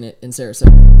gonna tune it in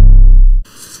Sarasota.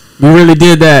 you really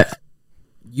did that.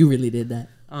 You really did that.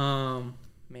 Man,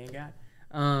 God.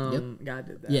 Yep. God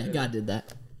did that. Yeah, God did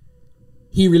that.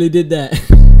 He really did that.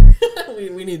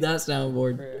 we need that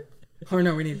soundboard. Or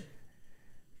no, we need.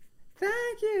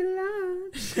 Thank you,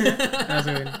 Lord. That's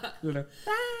what we need.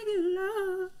 Thank you,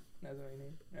 Lord. That's what we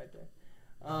need right there.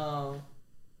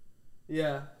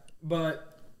 Yeah,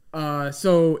 but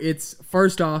so it's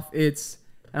first off, and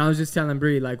I was just telling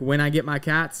Bree, like, when I get my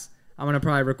cats, I'm gonna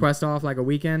probably request off like a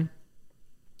weekend.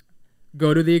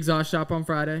 Go to the exhaust shop on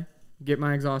Friday, get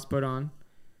my exhaust put on.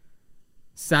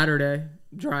 Saturday,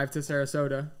 drive to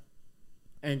Sarasota,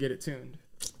 and get it tuned.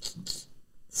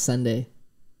 Sunday,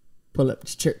 pull up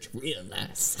to church real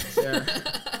nice. Yeah.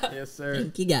 Yes, sir.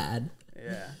 Thank you, God.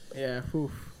 Yeah. Yeah.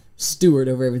 Whew. Steward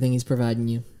over everything he's providing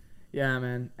you. Yeah,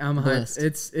 man. I'm Blessed.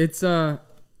 hyped.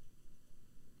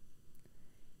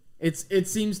 It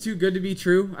seems too good to be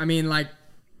true. I mean, like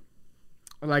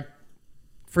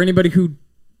for anybody who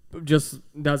just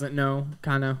doesn't know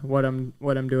kind of what I'm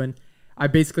doing, I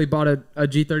basically bought a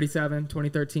G37,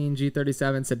 2013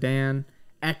 G37 sedan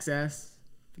XS.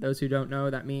 For those who don't know,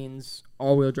 that means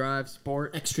all-wheel drive,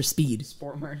 sport, Extra speed.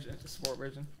 sport version,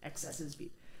 XS is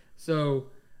speed. So,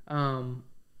 so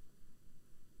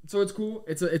it's cool.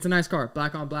 It's a nice car,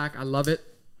 black on black. I love it.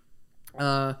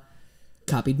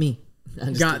 Copied me.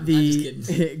 I'm just Got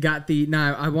kidding.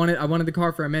 Nah, I wanted the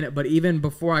car for a minute, but even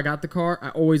before I got the car,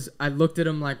 I looked at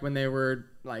them like when they were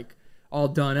like all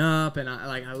done up, and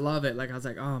I love it. Like I was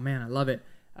like, oh man, I love it.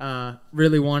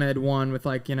 Really wanted one with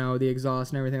like, the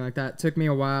exhaust and everything like that. Took me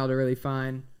a while to really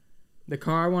find the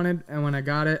car I wanted, and when I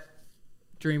got it,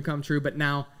 dream come true. But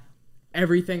now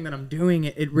everything that I'm doing,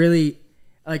 it really,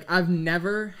 like, I've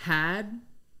never had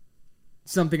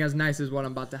something as nice as what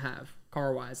I'm about to have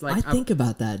car wise. Like, I think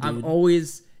about that, dude. I'm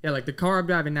always, like the car I'm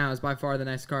driving now is by far the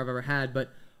nicest car I've ever had, but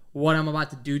what I'm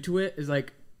about to do to it is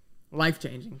like life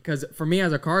changing. Because for me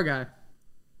as a car guy,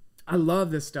 I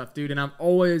love this stuff, dude, and I've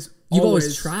always You've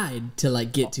always tried to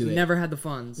like get to it. Never had the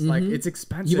funds. Like, it's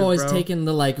expensive. You've always bro. taken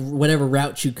the like whatever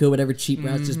route you could, whatever cheap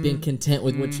routes, just being content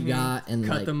with what you got and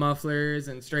cut like the mufflers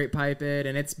and straight pipe it,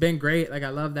 and it's been great. Like, I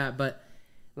love that, but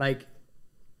like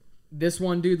this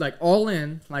one, dude, like all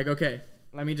in, like, okay,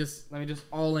 let me just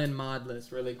all in mod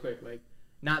list really quick, like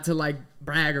not to like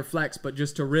brag or flex, but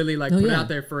just to really like put it out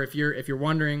there for if you're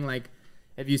wondering, like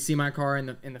if you see my car in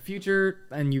the future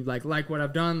and you like what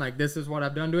I've done, like this is what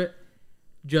I've done to it.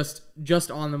 Just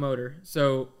on the motor.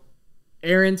 So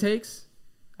air intakes,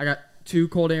 I got 2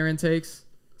 cold air intakes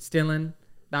still in.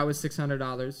 That was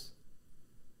 $600.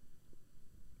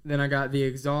 Then I got the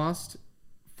exhaust,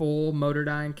 full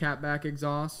Motordyne catback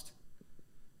exhaust,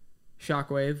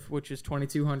 Shockwave, which is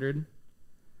 $2,200.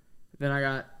 Then I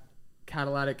got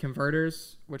catalytic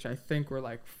converters, which I think were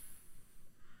like,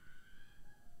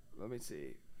 let me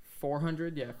see,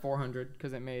 $400. Yeah, $400,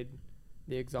 because it made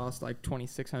the exhaust like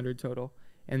 $2,600 total.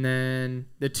 And then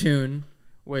the tune,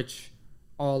 which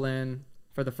all in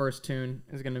for the first tune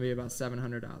is going to be about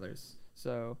 $700.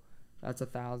 So that's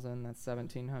 $1,000. That's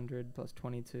 $1,700 plus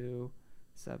 22,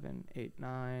 7, 8,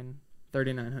 9,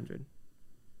 $3,900.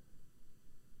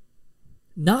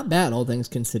 not bad, all things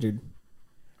considered.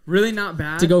 Really not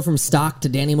bad. To go from stock to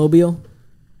Danny Mobile.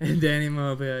 Danny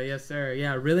Mobile, yes sir.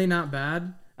 Yeah, really not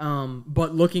bad.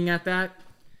 But looking at that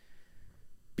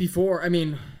before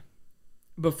when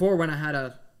I had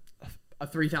a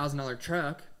 $3,000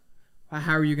 truck,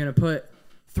 how are you gonna put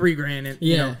 $3,000 in?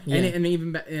 Yeah. And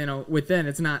even within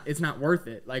it's not worth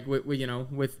it. Like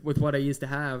with what I used to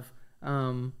have.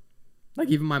 Like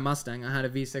even my Mustang, I had a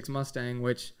V6 Mustang,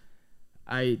 which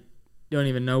I don't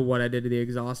even know what I did to the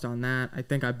exhaust on that. I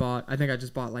think I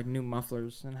just bought like new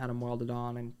mufflers and had them welded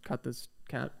on and cut this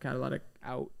catalytic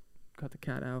out, cut the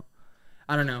cat out.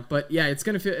 I don't know, but yeah, it's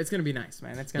gonna be nice,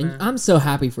 man. It's gonna. And I'm so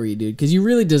happy for you, dude, because you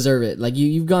really deserve it. Like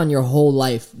you've gone your whole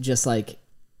life just like,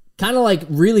 kind of like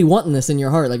really wanting this in your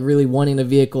heart, like really wanting a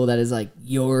vehicle that is like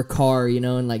your car, you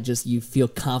know, and like just you feel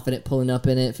confident pulling up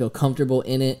in it, feel comfortable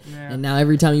in it, and now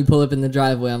every time you pull up in the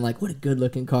driveway, I'm like, what a good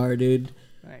looking car, dude.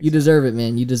 Thanks, you deserve it,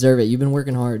 man. You deserve it. You've been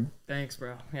working hard. Thanks,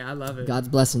 bro. Yeah, I love it. God's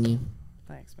blessing you.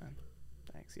 Thanks, man.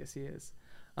 Thanks. Yes, he is.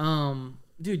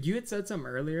 Dude, you had said something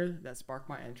earlier that sparked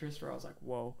my interest where I was like,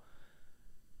 whoa,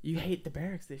 you hate the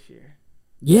Berrics this year.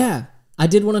 Yeah, I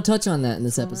did want to touch on that in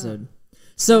this episode.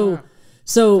 So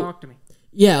talk to me.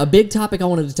 Yeah, a big topic I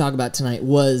wanted to talk about tonight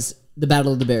was the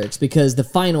Battle of the Berrics, because the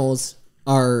finals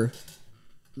are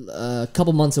a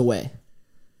couple months away.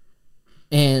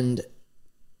 And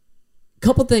a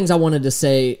couple things I wanted to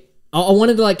say. I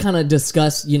wanted to like kind of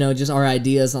discuss, you know, just our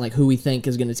ideas on like who we think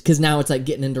is going to, because now it's like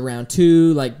getting into round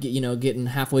 2, like, you know, getting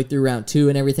halfway through round 2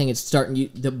 and everything. It's starting,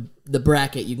 the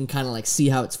bracket, you can kind of like see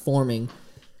how it's forming.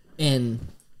 And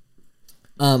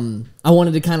I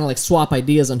wanted to kind of like swap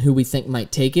ideas on who we think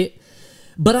might take it.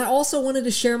 But I also wanted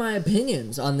to share my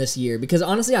opinions on this year, because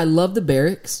honestly, I love the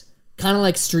Berrics, kind of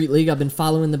like Street League. I've been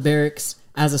following the Berrics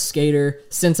as a skater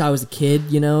since I was a kid,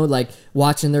 you know, like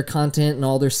watching their content and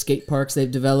all their skate parks they've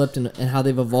developed and how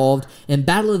they've evolved. And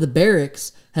Battle of the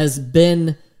Berrics has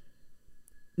been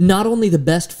not only the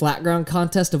best flat ground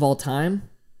contest of all time,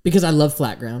 because I love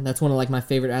flat ground. That's one of like my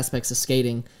favorite aspects of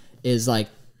skating, is like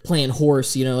playing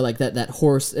horse, you know, like that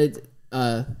horse.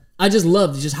 I just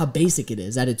love just how basic it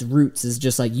is at its roots. Is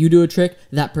just like you do a trick,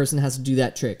 that person has to do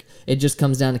that trick. It just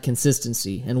comes down to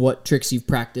consistency and what tricks you've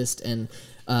practiced and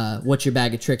what your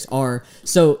bag of tricks are.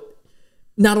 So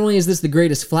not only is this the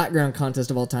greatest flat ground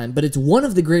contest of all time, but it's one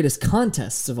of the greatest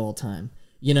contests of all time,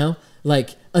 you know? Like,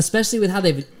 especially with how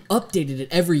they've updated it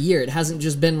every year. It hasn't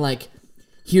just been like,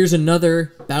 here's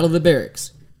another Battle of the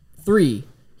Berrics. 3,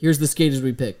 here's the skaters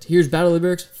we picked. Here's Battle of the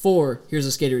Berrics. 4, here's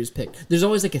the skater who's picked. There's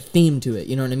always like a theme to it,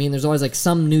 you know what I mean? There's always like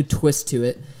some new twist to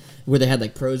it, where they had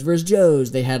like pros versus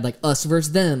Joes. They had like us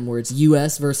versus them, where it's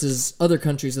US versus other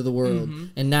countries of the world. Mm-hmm.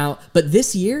 And now, but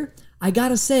this year, I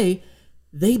gotta say,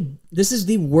 this is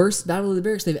the worst Battle of the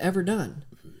Berrics they've ever done.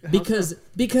 Because,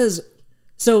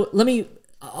 so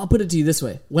I'll put it to you this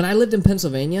way. When I lived in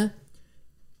Pennsylvania,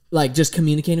 like just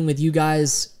communicating with you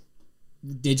guys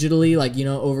digitally, like, you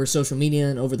know, over social media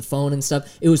and over the phone and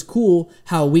stuff, it was cool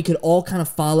how we could all kind of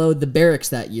follow the Berrics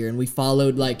that year. And we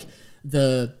followed like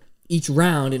each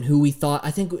round and who we thought.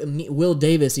 I think Will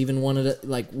Davis even wanted to,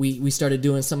 like, we started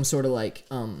doing some sort of like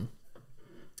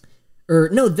or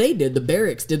no, they did, the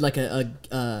Berrics did like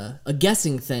a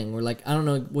guessing thing, or like, I don't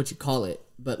know what you call it,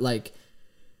 but like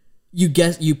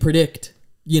you predict,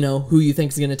 you know, who you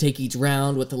think is going to take each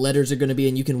round, what the letters are going to be,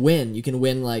 and you can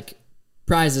win like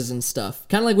prizes and stuff,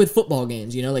 kind of like with football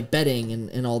games, you know, like betting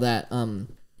and all that.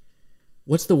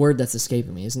 What's the word that's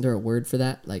escaping me? Isn't there a word for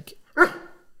that? Like,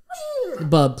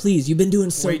 Bub, please, you've been doing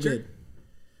so good.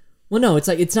 Well, no, it's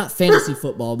like, it's not fantasy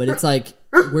football, but it's like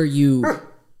where you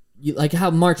like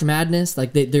how March Madness,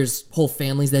 like there's whole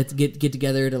families that get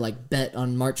together to like bet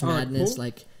on March Madness. Cool.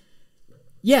 Like,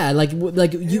 yeah, like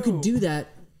you could do that.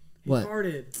 What?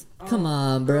 Farted. Come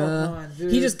on, bro.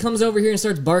 He just comes over here and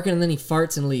starts barking, and then he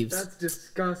farts and leaves. That's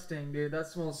disgusting, dude. That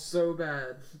smells so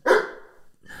bad.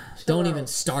 Don't even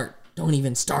start.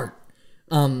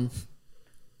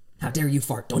 How dare you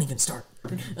fart? Don't even start.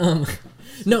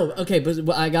 No, okay, but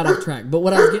I got off track. But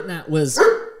what I was getting at was,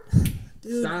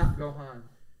 dude, stop, Gohan.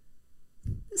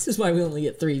 This is why we only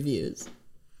get 3 views.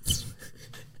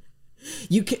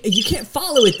 You can't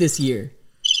follow it this year.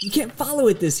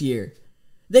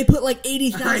 They put like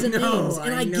 80,000 names,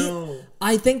 and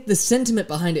I think the sentiment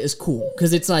behind it is cool,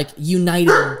 because it's like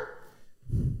uniting.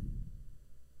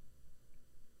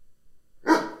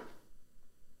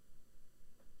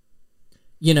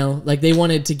 You know, like they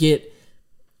wanted to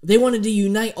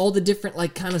unite all the different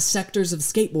like kind of sectors of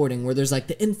skateboarding, where there's like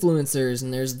the influencers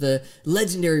and there's the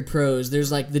legendary pros,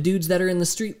 there's like the dudes that are in the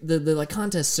street, the like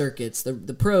contest circuits,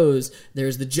 the pros,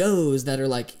 there's the Joes that are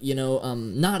like, you know,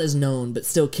 not as known but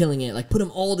still killing it. Like put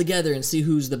them all together and see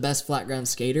who's the best flat ground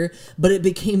skater. But it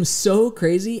became so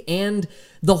crazy, and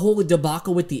the whole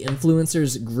debacle with the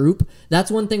influencers group. That's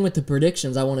one thing with the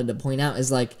predictions I wanted to point out,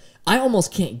 is like, I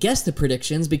almost can't guess the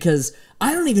predictions because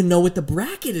I don't even know what the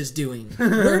bracket is doing.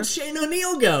 Where'd Shane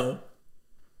O'Neill go?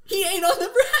 He ain't on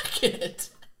the bracket.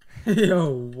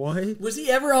 Yo, what? Was he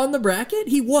ever on the bracket?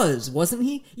 He was, wasn't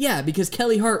he? Yeah, because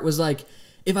Kelly Hart was like,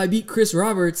 if I beat Chris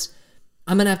Roberts,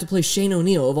 I'm going to have to play Shane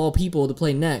O'Neill, of all people, to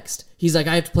play next. He's like,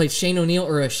 I have to play Shane O'Neill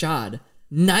or Ashad.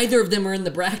 Neither of them are in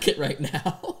the bracket right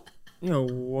now.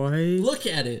 What? Look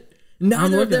at it. Neither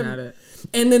I'm looking of them. at it.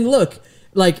 And then look,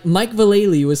 like Mike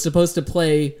Vallely was supposed to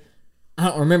play, I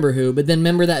don't remember who, but then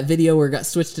remember that video where it got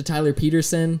switched to Tyler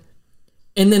Peterson?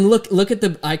 And then look at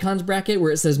the icons bracket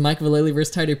where it says Mike Vallely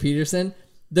versus Tyler Peterson.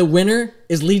 The winner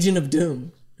is Legion of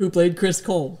Doom, who played Chris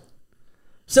Cole.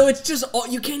 So it's just,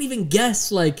 you can't even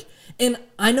guess, like, and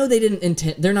I know they didn't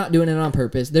intend, they're not doing it on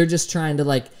purpose. They're just trying to,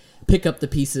 like, pick up the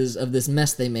pieces of this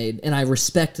mess they made, and I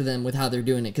respect them with how they're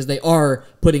doing it, because they are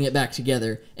putting it back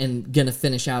together and gonna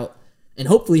finish out and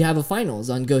hopefully have a finals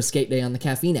on Go Skate Day on the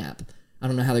Caffeine app. I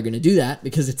don't know how they're gonna do that,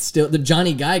 because it's still, the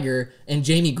Johnny Geiger and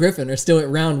Jamie Griffin are still at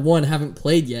round 1, haven't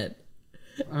played yet.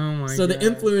 Oh my god. So the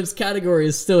influence category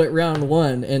is still at round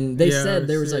 1, and they said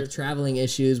there was like seriously. traveling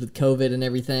issues with COVID and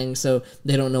everything, so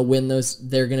they don't know when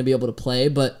they're gonna be able to play,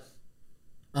 but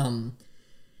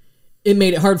it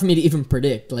made it hard for me to even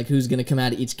predict like who's going to come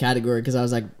out of each category, because I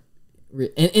was like,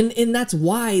 and that's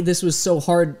why this was so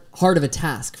hard of a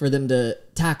task for them to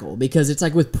tackle, because it's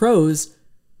like with pros,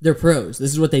 they're pros.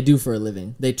 This is what they do for a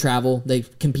living. They travel, they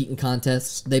compete in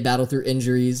contests, they battle through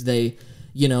injuries, they,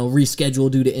 reschedule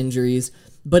due to injuries.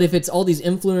 But if it's all these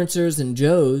influencers and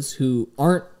Joes who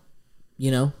aren't,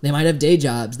 they might have day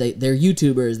jobs. They're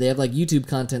YouTubers. They have like YouTube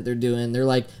content they're doing. They're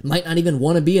like, might not even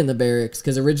want to be in the Berrics,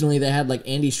 because originally they had like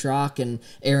Andy Schrock and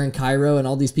Aaron Cairo and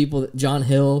all these people, John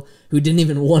Hill, who didn't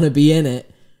even want to be in it.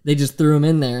 They just threw them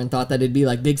in there and thought that it'd be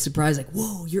like big surprise, like,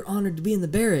 whoa, you're honored to be in the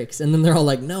Berrics. And then they're all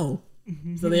like, no.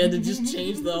 So they had to just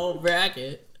change the whole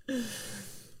bracket.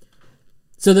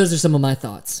 So those are some of my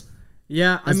thoughts.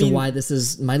 Yeah, as to why this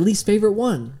is my least favorite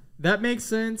one. That makes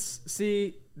sense.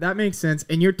 See, that makes sense.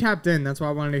 And you're tapped in. That's why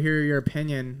I wanted to hear your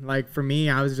opinion. Like, for me,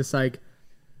 I was just like,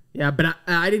 yeah, but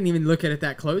I didn't even look at it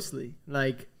that closely.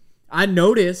 Like, I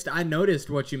noticed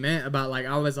what you meant about, like,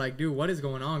 I was like, dude, what is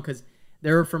going on? Because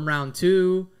they were from round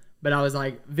 2, but I was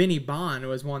like, Vinny Bond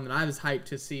was one that I was hyped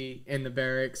to see in the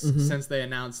Berrics since they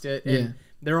announced it. And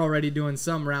they're already doing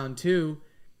some round 2.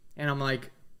 And I'm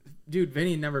like, dude,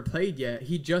 Vinny never played yet.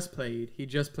 He just played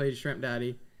Shrimp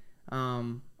Daddy.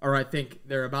 Or I think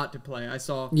they're about to play. I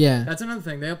saw. Yeah. That's another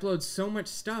thing. They upload so much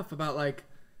stuff about like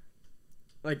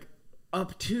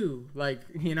up to like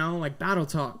battle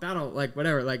talk, like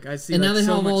whatever. Like I see. And now they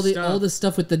have all the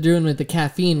stuff with the doing with the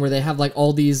caffeine, where they have like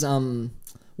all these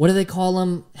what do they call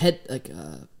them? Head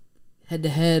to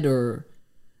head, or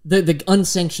the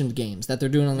unsanctioned games that they're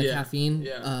doing on the caffeine.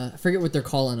 Yeah. I forget what they're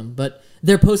calling them, but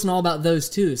they're posting all about those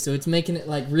too. So it's making it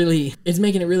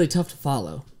really tough to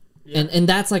follow. Yeah. And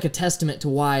that's like a testament to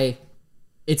why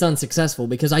it's unsuccessful,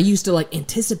 because I used to like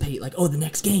anticipate like, oh, the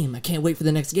next game, I can't wait for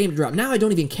the next game to drop. Now I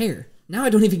don't even care. Yeah.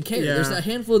 There's a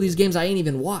handful of these games I ain't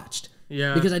even watched.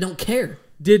 Yeah. Because I don't care.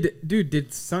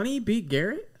 Did Sonny beat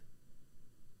Garrett?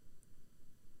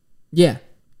 Yeah.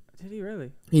 Did he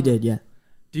really? He did, yeah.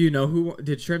 Do you know who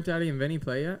did Shrimp Daddy and Vinny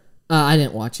play yet? I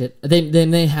didn't watch it.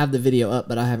 They have the video up,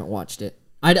 but I haven't watched it.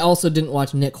 I also didn't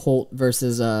watch Nick Holt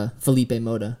versus Felipe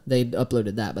Mota. They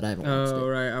uploaded that, but I haven't watched it. Oh,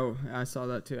 right. Oh, I saw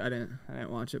that too. I didn't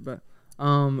watch it, but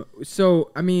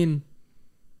so I mean,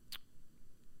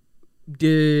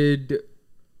 did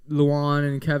Luan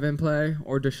and Kevin play,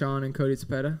 or Deshaun and Cody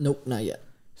Cepeda? Nope, not yet.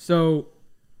 So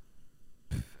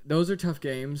those are tough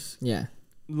games. Yeah.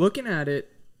 Looking at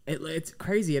it, it's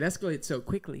crazy. It escalates so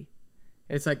quickly.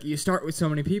 It's like you start with so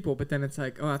many people, but then it's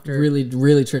like, oh, after... Really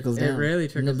trickles down. It really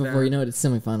trickles down. Before you know it, it's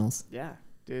semifinals. Yeah,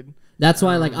 dude. That's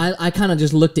why, like, I kind of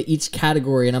just looked at each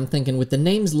category, and I'm thinking, with the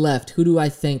names left, who do I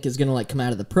think is going to, like, come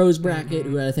out of the pros bracket?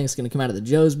 Who do I think is going to come out of the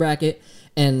Joes bracket?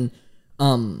 And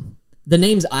the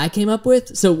names I came up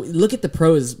with, so look at the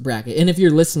pros bracket. And if you're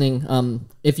listening,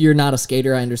 if you're not a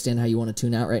skater, I understand how you want to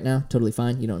tune out right now. Totally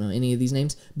fine. You don't know any of these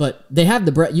names. But they have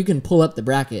you can pull up the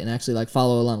bracket and actually like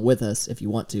follow along with us if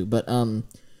you want to. But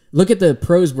look at the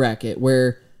pros bracket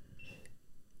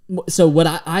so what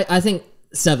I think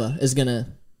Seva is going to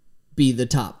be the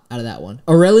top out of that one.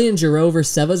 Aurelian Giroux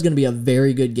versus Seva is going to be a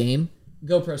very good game.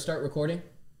 GoPro, start recording.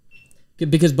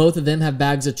 Because both of them have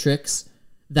bags of tricks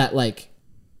that like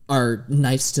are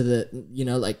nice to the,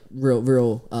 like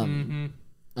real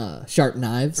sharp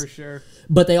knives. For sure.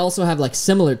 But they also have like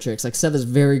similar tricks. Like Seva's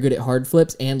very good at hard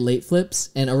flips and late flips,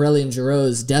 and Aurelian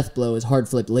Giroux's death blow is hard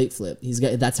flip, late flip.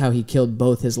 That's how he killed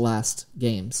both his last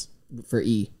games for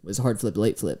E, was hard flip,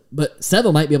 late flip. But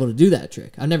Seva might be able to do that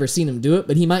trick. I've never seen him do it,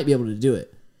 but he might be able to do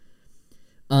it.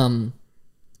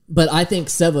 But I think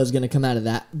Seva is going to come out of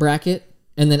that bracket,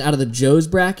 and then out of the Joe's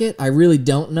bracket, I really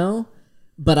don't know.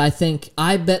 But I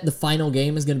bet the final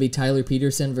game is going to be Tyler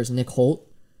Peterson versus Nick Holt.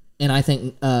 And I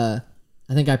think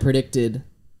I predicted.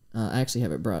 I actually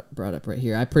have it brought up right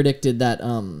here. I predicted that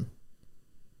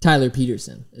Tyler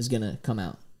Peterson is gonna come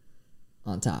out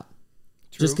on top.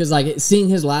 True. Just because, like, seeing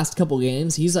his last couple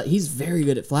games, he's very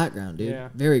good at flat ground, dude. Yeah.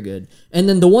 Very good. And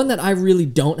then the one that I really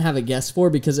don't have a guess for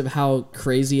because of how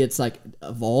crazy it's, like,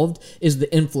 evolved is the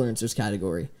influencers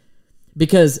category.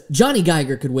 Because Johnny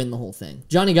Geiger could win the whole thing.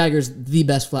 Johnny Geiger's the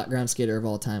best flat ground skater of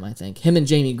all time, I think. Him and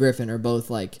Jamie Griffin are both,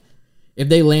 like, if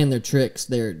they land their tricks,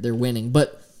 they're winning.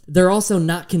 But they're also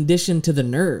not conditioned to the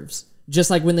nerves. Just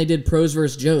like when they did pros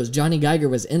versus Joes, Johnny Geiger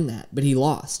was in that, but he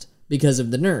lost because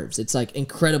of the nerves. It's like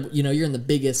incredible. You know, you're in the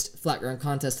biggest flat ground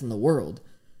contest in the world,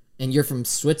 and you're from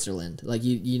Switzerland. Like,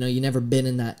 you know, you never been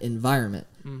in that environment.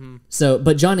 Mm-hmm. So,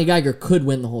 but Johnny Geiger could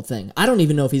win the whole thing. I don't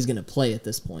even know if he's going to play at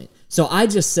this point. So I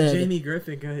just said Jamie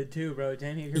Griffin could too, bro.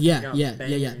 Jamie Griffin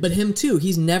yeah. But him too.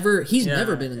 He's never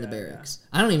been in the Berrics.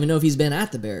 Yeah. I don't even know if he's been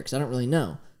at the Berrics. I don't really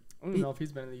know. I don't know if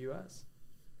he's been in the U.S.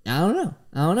 I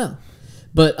don't know.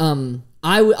 But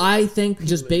I think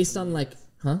just based on like,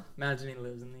 huh? Imagine he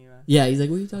lives in the U.S. Yeah, he's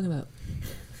like, what are you talking about?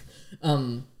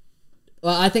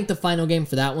 Well, I think the final game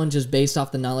for that one, just based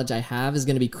off the knowledge I have, is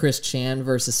going to be Chris Chan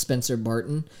versus Spencer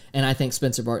Barton, and I think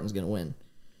Spencer Barton's going to win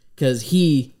because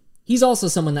he's also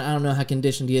someone that I don't know how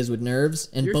conditioned he is with nerves.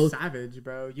 And You're both savage,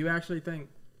 bro. You actually think?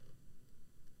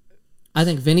 I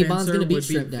think Vinny Bond's going to beat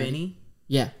Strip Daddy. Vinny?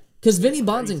 Yeah, because Vinny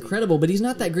Bond's incredible, but he's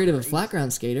not that great of a flat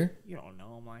ground skater. You don't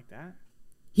know him like that.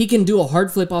 He can do a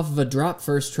hard flip off of a drop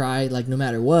first try, like no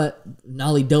matter what.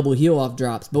 Nollie double heel off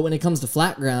drops, but when it comes to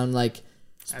flat ground, like.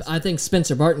 I think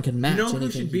Spencer Barton can match anything he does. You know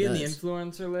who should be in the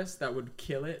influencer list that would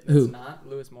kill it? That's not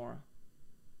Louis Mora.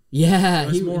 Yeah,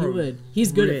 he would.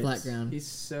 He's good at flat ground. He's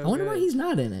so I wonder why he's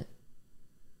not in it.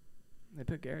 They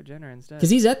put Garrett Jenner instead. Because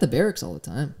he's at the Berrics all the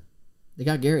time. They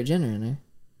got Garrett Jenner in there.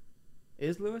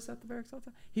 Is Louis at the Berrics all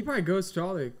the time? He probably goes to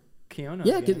all the Keono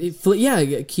games.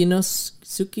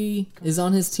 Kinosuke is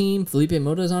on his team. Felipe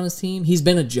Moto's on his team. He's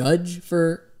been a judge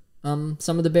for some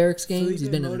of the Berrics games.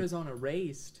 Felipe Moto's on a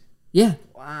race. Yeah.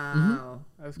 Wow. Mm-hmm.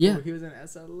 That was cool. Yeah. He was in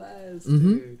SLS,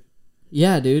 mm-hmm. dude.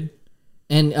 Yeah, dude.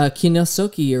 And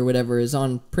Kinosuke or whatever is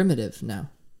on Primitive now.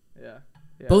 Yeah.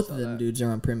 Both of them dudes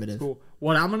are on Primitive. Cool.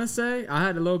 What I'm going to say, I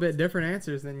had a little bit different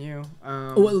answers than you.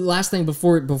 Well, last thing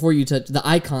before you touch the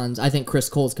icons, I think Chris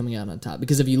Cole's coming out on top.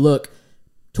 Because if you look,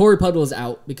 Torrey Pudwill is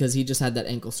out because he just had that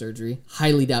ankle surgery.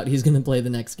 Highly doubt he's going to play the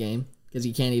next game because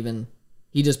he can't even...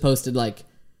 He just posted like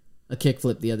a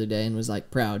kickflip the other day and was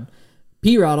like proud.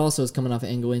 P-Rod also is coming off an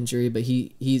ankle injury, but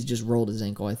he's just rolled his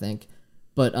ankle, I think.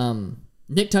 But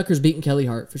Nick Tucker's beating Kelly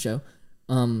Hart for sure.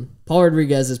 Paul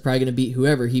Rodriguez is probably going to beat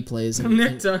whoever he plays.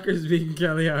 Nick Tucker's beating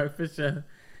Kelly Hart for sure.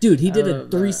 Dude, he did a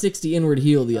 360 inward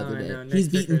heel the other day. He's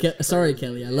beating sorry,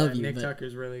 Kelly, I love you. Nick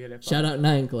Tucker's really good at shout out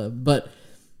Nine Club.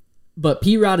 But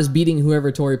P-Rod is beating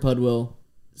whoever Torrey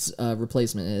Pudwill's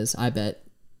replacement is. I bet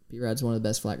P-Rod's one of the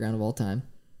best flat ground of all time.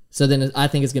 So then I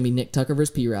think it's going to be Nick Tucker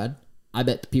versus P-Rod. I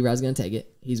bet P-Rod's going to take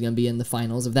it. He's going to be in the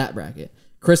finals of that bracket.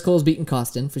 Chris Cole's beating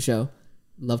Costin for sure.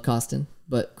 Love Costin,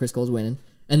 but Chris Cole's winning.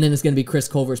 And then it's going to be Chris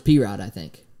Cole versus P-Rod, I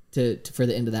think, for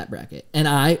the end of that bracket. And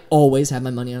I always have my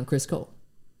money on Chris Cole.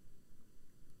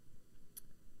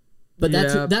 But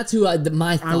that's who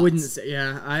my thoughts. I wouldn't say,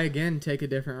 I again take a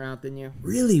different route than you.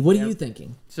 Really? What are you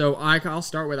thinking? So I'll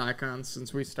start with icons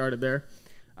since we started there.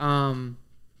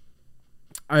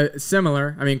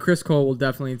 Similar. I mean, Chris Cole will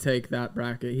definitely take that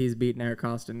bracket. He's beaten Eric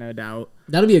Costin, no doubt.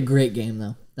 That'll be a great game,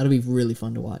 though. That'll be really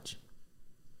fun to watch.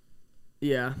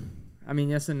 Yeah. I mean,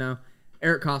 yes and no.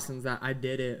 Eric Costin's that I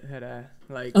did it at a,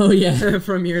 like... Oh, yeah.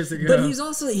 from years ago. But he's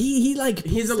also... He's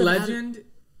a legend,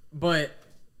 but...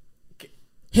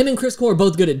 Him and Chris Cole are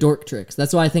both good at dork tricks.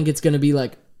 That's why I think it's going to be,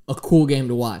 like, a cool game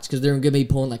to watch, because they're going to be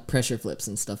pulling, like, pressure flips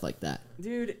and stuff like that.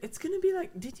 Dude, it's going to be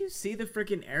like... Did you see the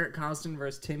freaking Eric Costin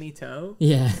versus Timmy Toe?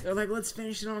 Yeah. They're like, let's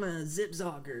finish it on a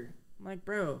zip-zogger. I'm like,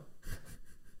 bro...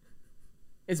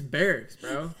 It's Berrics,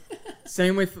 bro.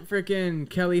 Same with freaking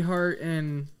Kelly Hart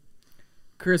and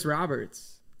Chris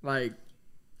Roberts. Like,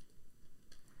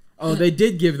 oh, they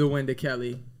did give the win to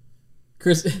Kelly.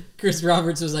 Chris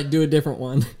Roberts was like, do a different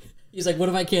one. He's like, what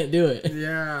if I can't do it?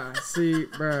 Yeah, see,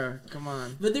 bro, come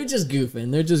on. But they're just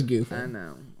goofing. I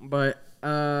know. But,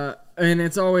 and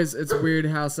it's weird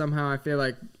how somehow I feel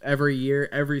like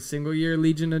every single year,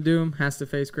 Legion of Doom has to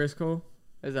face Chris Cole.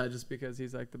 Is that just because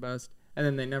he's like the best? And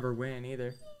then they never win either.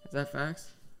 Is that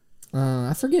facts?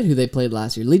 I forget who they played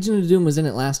last year. Legion of Doom was in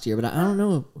it last year, but I don't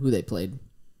know who they played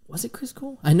Was it Chris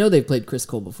Cole? I know they've played Chris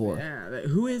Cole before. Yeah,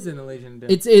 who is in the Legion of Doom?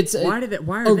 It's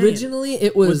why are originally they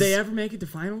it was. Would they ever make it to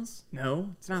finals?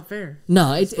 No, it's not fair.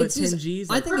 No, it's Split just. 10 Gs,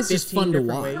 I like think it's just 15 fun to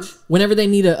different watch. ways. Whenever they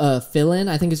need a fill in,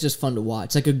 I think it's just fun to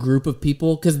watch. Like a group of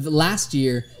people, because last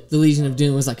year the Legion of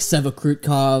Doom was like Seva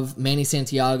Krutkov, Manny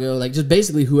Santiago, like just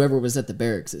basically whoever was at the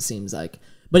Berrics. It seems like,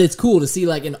 but it's cool to see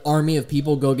like an army of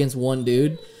people go against one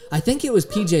dude. I think it was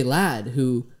PJ Ladd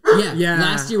who. Yeah.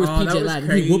 Last year was PJ Ladd.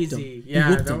 Crazy. He whooped him.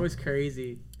 Yeah, that was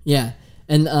crazy. Yeah,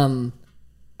 and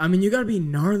I mean, you got to be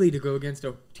gnarly to go against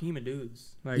a team of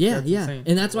dudes. Like, yeah, that's insane.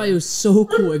 and that's why it was so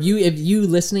cool. If you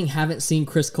listening haven't seen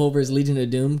Chris Culver's Legion of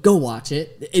Doom, go watch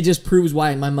it. It just proves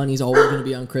why my money's always going to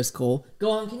be on Chris Cole.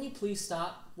 Go on, can you please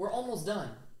stop? We're almost done.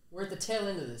 We're at the tail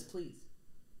end of this, please.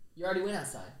 You already went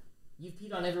outside. You've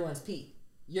peed on everyone's pee.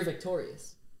 You're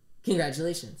victorious.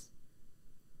 Congratulations.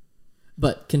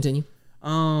 But continue.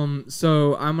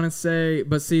 So I'm gonna say,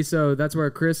 but see, so that's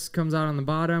where Chris comes out on the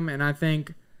bottom, and I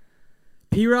think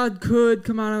P-Rod could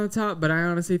come out on the top, but I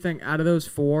honestly think out of those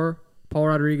four, Paul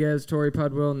Rodriguez, Torrey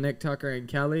Pudwill, Nick Tucker, and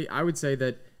Kelly, I would say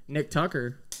that Nick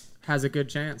Tucker has a good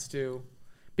chance to,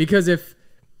 because if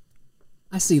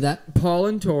I see that Paul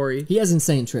and Torrey, he has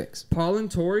insane tricks. Paul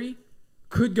and Torrey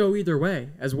could go either way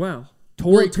as well.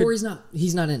 Torrey's not.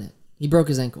 He's not in it. He broke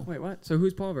his ankle. Wait, what? So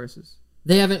who's Paul versus?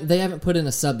 They haven't put in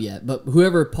a sub yet, but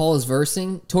whoever Paul is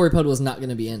versing, Torrey Pudwill is not going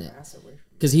to be in it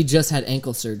because he just had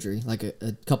ankle surgery like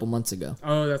a couple months ago.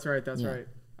 Oh, that's right. That's right.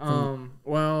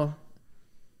 Well,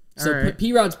 so right.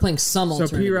 P-Rod's playing some So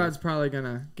alternative. P-Rod's probably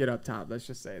gonna get up top. Let's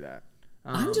just say that.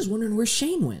 I'm just wondering where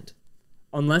Shane went.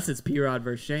 Unless it's P-Rod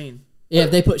versus Shane. Yeah,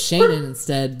 if they put Shane in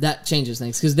instead, that changes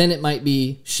things because then it might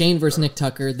be Shane versus Nick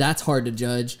Tucker. That's hard to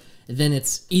judge. And then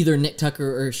it's either Nick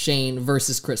Tucker or Shane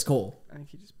versus Chris Cole. I think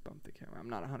he just bumped the camera. I'm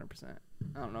not 100%.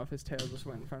 I don't know if his tail just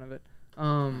went in front of it.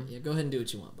 Yeah, go ahead and do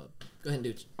what you want, bub. Go ahead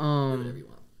and do whatever you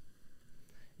want.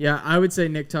 Yeah, I would say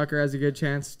Nick Tucker has a good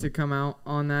chance to come out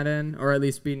on that end, or at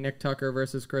least be Nick Tucker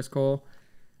versus Chris Cole.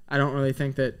 I don't really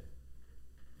think that.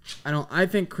 I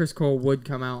think Chris Cole would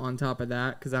come out on top of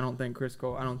that because I don't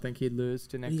think he'd lose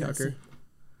to Nick Tucker.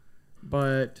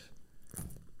 But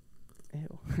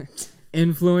ew.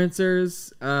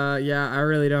 Influencers, yeah, I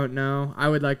really don't know. I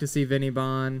would like to see Vinny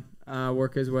Bond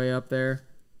work his way up there.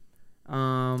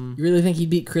 You really think he'd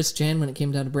beat Chris Chan when it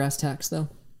came down to brass tacks, though?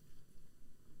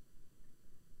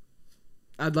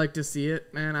 I'd like to see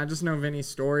it, man. I just know Vinny's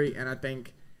story, and I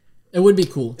think it would be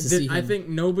cool to see him. I think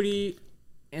nobody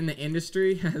in the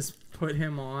industry has put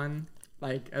him on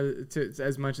like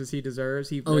as much as he deserves.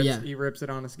 He rips it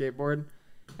on a skateboard,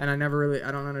 and I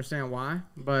don't understand why,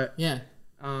 but yeah.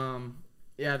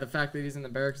 Yeah, the fact that he's in the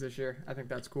Berrics this year, I think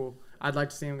that's cool. I'd like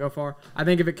to see him go far. I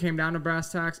think if it came down to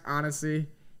brass tacks, honestly,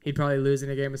 he'd probably lose in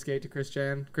a game of skate to Chris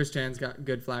Chan. Chris Chan's got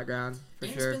good flat ground, for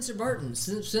sure. Spencer Barton.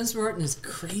 Spencer Barton is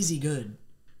crazy good.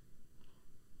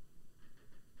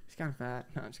 He's kind of fat.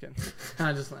 No, I'm just kidding.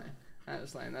 I'm just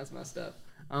lying. That's messed up.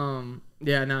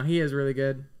 Yeah, no, he is really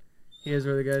good. He is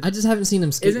really good. I just haven't seen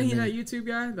him skate. Isn't he that YouTube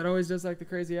guy that always does like the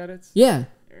crazy edits? Yeah.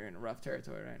 You're in rough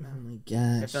territory right now. Oh my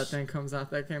gosh. If that thing comes out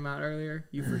that came out earlier,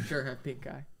 you for sure have pink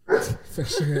eye. For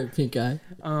sure have pink eye.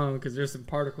 Because there's some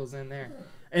particles in there.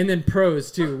 And then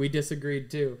pros too. We disagreed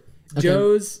too. Okay.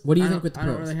 Joe's. What do you think with the I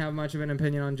pros? don't really have much of an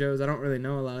opinion on Joe's. I don't really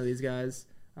know a lot of these guys.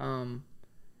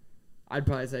 I'd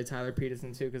probably say Tyler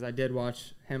Peterson too because I did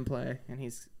watch him play and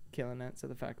he's killing it. So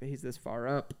the fact that he's this far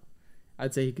up,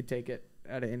 I'd say he could take it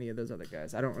out of any of those other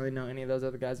guys. I don't really know any of those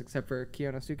other guys except for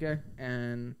Kiyonosuke,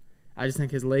 and I just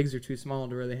think his legs are too small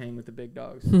to really hang with the big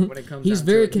dogs. When it comes, he's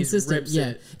very consistent.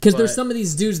 Yeah, because there's some of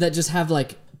these dudes that just have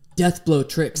like death blow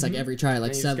tricks like every try,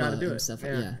 like Seva and stuff.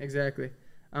 Yeah, exactly.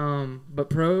 But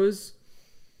pros.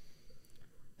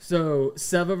 So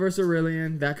Seva versus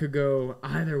Aurelian, that could go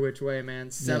either which way, man.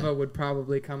 Seva would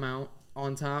probably come out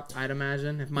on top, I'd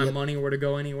imagine. If my money were to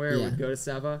go anywhere, it would go to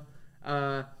Seva.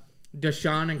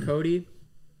 Deshaun and Cody,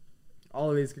 all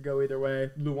of these could go either way.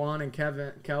 Luan and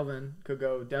Kelvin could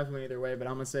go definitely either way, but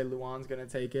I'm going to say Luan's going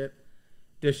to take it.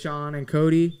 Deshaun and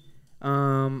Cody,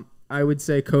 I would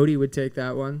say Cody would take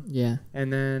that one. Yeah.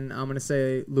 And then I'm going to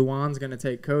say Luan's going to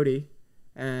take Cody.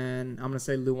 And I'm going to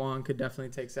say Luan could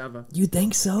definitely take Seva. You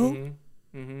think so?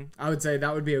 Mm-hmm. I would say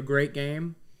that would be a great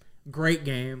game. Great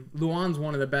game. Luan's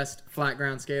one of the best flat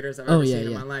ground skaters I've ever seen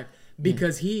in my life.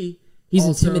 Because he's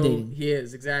also intimidating. He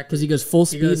is, exactly. Because he goes full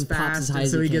speed and fast, pops as high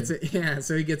as so he can. gets it. Yeah,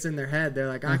 so he gets in their head. They're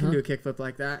like, I can do a kickflip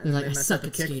like that. They're like, they I mess suck up a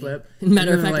at skating. kickflip.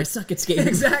 Matter of fact, like, I suck at skating.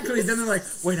 Exactly. Then they're like,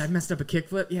 wait, I messed up a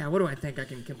kickflip? Yeah, what do I think? I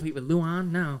can complete with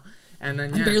Luan? No. And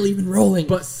then I'm barely even rolling.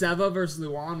 But Seva versus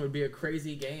Luan would be a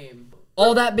crazy game.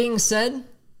 All that being said,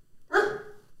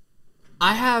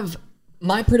 I have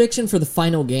My prediction for the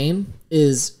final game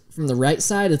is from the right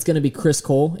side, it's going to be Chris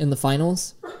Cole in the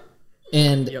finals.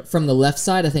 And from the left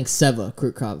side, I think Seva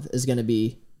Krutkov is going to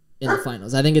be in the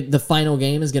finals. I think the final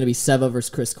game is going to be Seva versus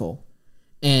Chris Cole.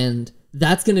 And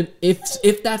that's going to,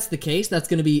 if that's the case, that's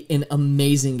going to be an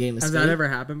amazing game of skate. Has that ever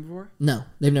happened before? No,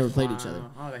 they've never played each other.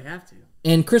 Oh, they have to.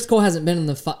 And Chris Cole hasn't been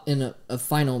in a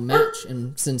final match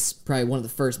since probably one of the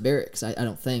first Berrics, I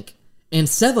don't think. And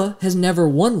Seva has never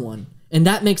won one. And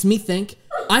that makes me think,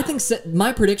 I think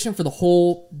my prediction for the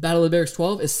whole Battle of the Berrics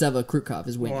 12 is Seva Krutkov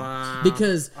is winning. Wow.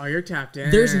 Because you're tapped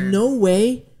in. There's no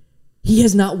way he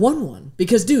has not won one.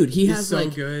 Because, dude, he's has so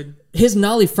good. His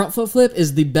nollie front foot flip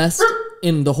is the best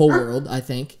in the whole world, I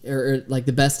think. Or like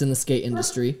the best in the skate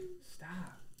industry. Stop.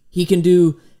 He can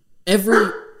do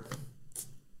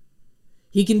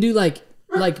He can do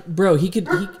bro,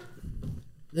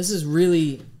 this is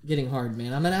really getting hard,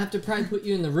 man. I'm going to have to probably put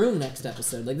you in the room next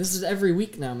episode. Like, this is every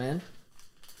week now, man.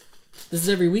 This is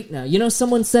every week now. You know,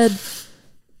 someone said,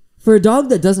 for a dog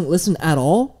that doesn't listen at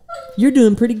all, you're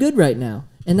doing pretty good right now.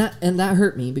 And that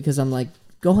hurt me because I'm like,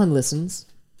 Gohan listens.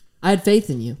 I had faith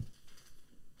in you.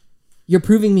 You're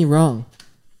proving me wrong.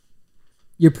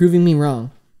 You're proving me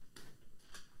wrong.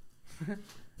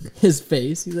 His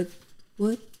face, he's like,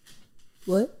 what?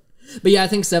 What? But yeah, I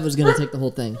think Seva's going to take the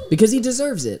whole thing because he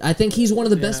deserves it. I think he's one of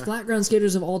the best flat ground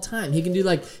skaters of all time. He can do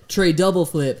like tray double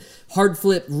flip, hard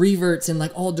flip, reverts in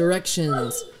like all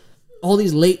directions, all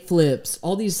these late flips,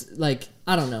 all these like,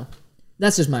 I don't know.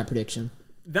 That's just my prediction.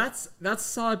 That's a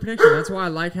solid prediction. That's why I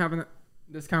like having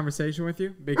this conversation with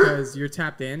you because you're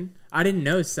tapped in. I didn't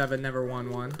know Seva never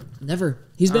won one. Never.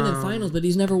 He's been in finals, but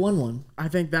he's never won one. I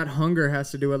think that hunger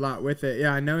has to do a lot with it.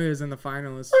 Yeah, I know he was in the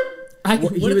finals.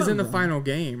 He was in the final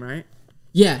game, right?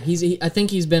 Yeah, I think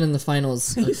he's been in the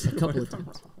finals a couple of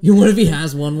times. What if he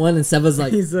has won one and Seva's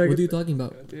like, what are you talking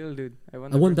about? Dude, I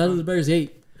won Battle of the Bears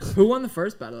 8. Who won the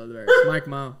first Battle of the Bears? Mike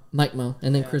Mo.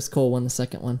 And then Chris Cole won the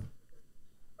second one.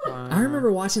 I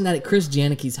remember watching that at Chris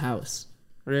Janicki's house.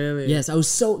 Really? Yes, I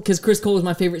was because Chris Cole was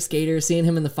my favorite skater. Seeing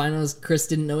him in the finals, Chris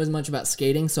didn't know as much about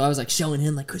skating, so I was like showing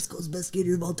him like, Chris Cole's the best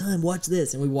skater of all time. Watch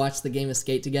this. And we watched the game of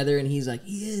skate together, and he's like,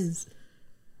 he is.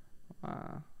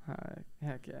 Wow.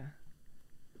 Heck yeah.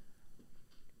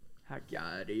 Heck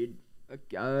yeah, dude. Heck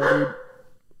yeah,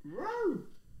 dude. Woo!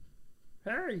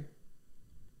 Hey.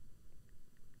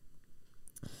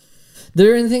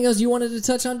 There anything else you wanted to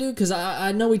touch on, dude? Because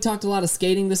I know we talked a lot of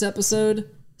skating this episode.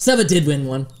 Seva did win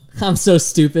one. I'm so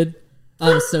stupid.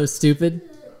 Has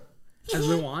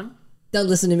Luan? Don't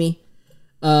listen to me.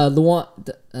 Luan.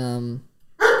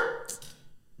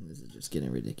 This is just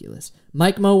getting ridiculous.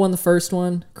 Mike Mo won the first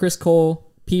one. Chris Cole.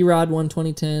 P-Rod won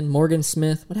 2010. Morgan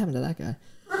Smith. What happened to that guy?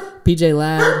 PJ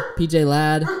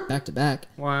Ladd. Back to back.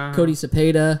 Wow. Cody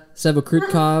Cepeda. Seva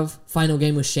Krutkov. Final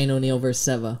game was Shane O'Neill versus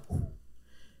Seva.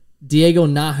 Diego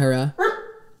Nahara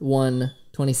won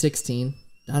 2016.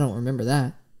 I don't remember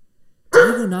that.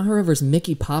 Diego Nahara versus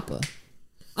Mickey Papa.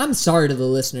 I'm sorry to the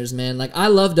listeners, man. Like, I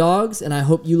love dogs, and I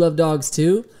hope you love dogs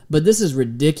too, but this is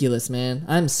ridiculous, man.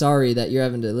 I'm sorry that you're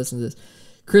having to listen to this.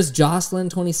 Chris Jocelyn,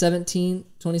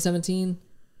 2017.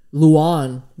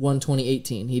 Luan won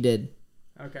 2018. He did.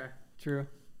 Okay, true.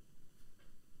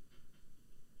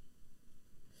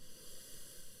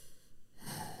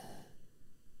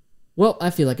 Well, I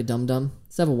feel like a dum-dum.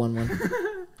 7-1-1.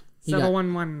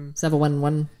 7-1-1.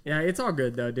 7-1-1. Yeah, it's all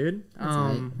good though, dude.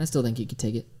 Right. I still think you could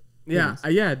take it. Yeah,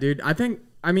 dude. I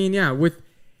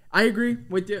agree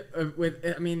with you.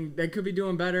 They could be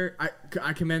doing better.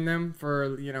 I commend them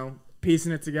for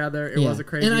piecing it together. It was a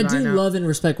crazy. And I do love and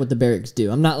respect what the Berrics do.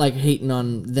 I'm not like hating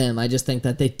on them. I just think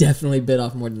that they definitely bit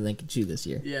off more than they could chew this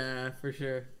year. Yeah, for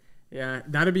sure. Yeah,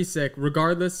 that'd be sick.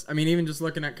 Regardless, even just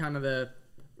looking at kind of the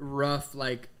rough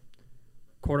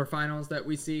quarterfinals that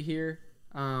we see here.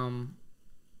 It'd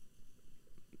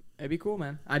be cool,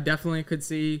 man. I definitely could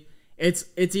see it's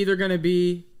either gonna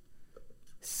be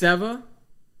Seva,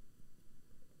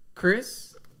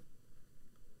 Chris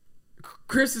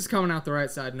is coming out the right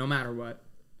side no matter what.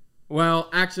 Well,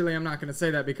 actually, I'm not gonna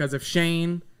say that because if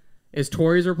Shane is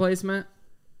Tori's replacement,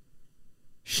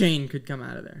 Shane could come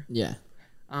out of there. Yeah.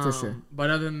 For sure. But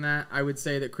other than that, I would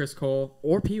say that Chris Cole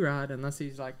or P-Rod, unless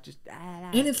he's just...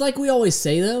 And it's like we always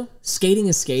say, though, skating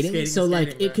is skating.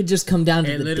 It could just come down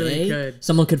to the day. Could.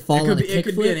 Someone could fall on a kickflip. It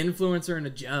could be an influencer and a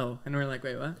Joe. And we're like,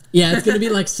 wait, what? Yeah, it's going to be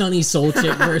like Sunny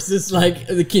Solchick versus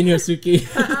the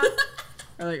Kinyosuke.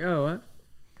 We're like, oh,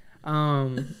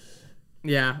 what?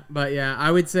 Yeah, but yeah, I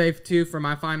would say, too, for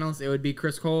my finals, it would be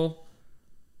Chris Cole,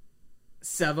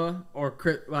 Seva, or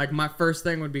my first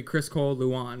thing would be Chris Cole,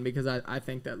 Luan, because I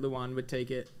think that Luan would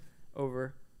take it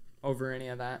over any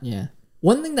of that. Yeah.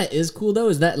 One thing that is cool though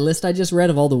is that list I just read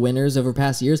of all the winners over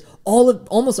past years.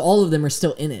 Almost all of them are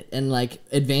still in it and like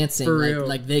advancing. For real.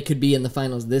 Like they could be in the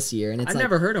finals this year. And it's I've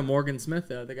never heard of Morgan Smith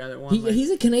though, the guy that won.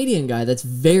 He's a Canadian guy that's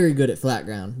very good at flat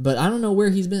ground, but I don't know where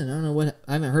he's been. I don't know what.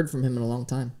 I haven't heard from him in a long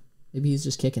time. Maybe he's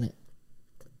just kicking it,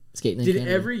 skating. In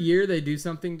Canada. Every year they do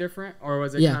something different, or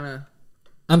was it kind of?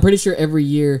 I'm pretty sure every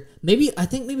year. I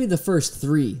think maybe the first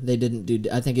 3 they didn't do.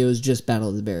 I think it was just Battle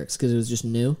of the Berrics because it was just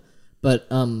new. But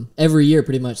every year,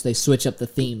 pretty much, they switch up the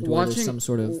theme to where there's some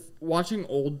sort of... Watching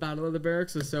old Battle of the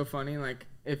Berrics is so funny. Like,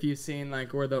 if you've seen,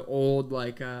 like, where the old,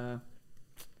 like, what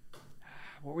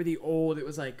were the old... It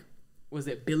was, like, was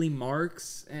it Billy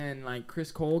Marks and, like,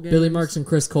 Chris Cole games? Billy Marks and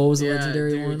Chris Cole was a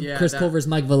legendary one. Yeah, Chris Cole versus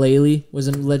Mike Vallely was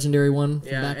a legendary one from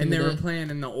back in the day. And they were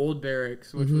playing in the old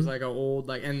Berrics, which was, like, a old,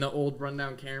 like, and the old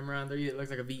rundown camera. It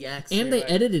looks like a VX. And they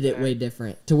edited it way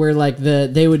different to where, like,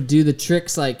 they would do the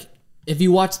tricks, like... If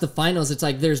you watch the finals, it's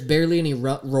like there's barely any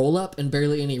roll up and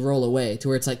barely any roll away, to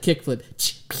where it's like kick flip,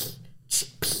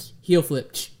 heel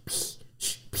flip,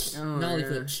 nollie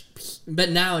flip.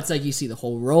 But now it's like you see the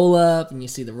whole roll up and you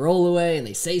see the roll away, and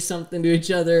they say something to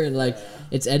each other, and like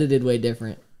it's edited way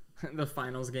different. The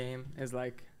finals game is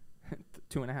like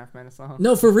 2.5 minutes long.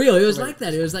 No, for real, it was like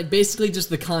that. It was like basically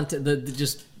just the content, the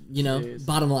just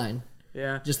bottom line.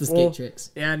 Yeah. Just the skate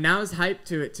tricks. Yeah, now there's hype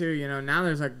to it too, you know. Now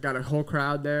there's like got a whole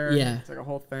crowd there. Yeah. It's like a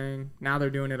whole thing. Now they're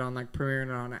doing it on like premiering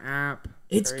it on an app.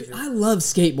 I love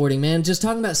skateboarding, man. Just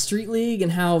talking about Street League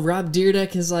and how Rob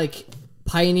Dyrdek has like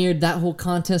pioneered that whole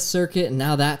contest circuit, and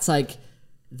now that's like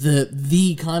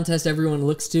the contest everyone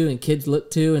looks to and kids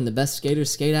look to and the best skaters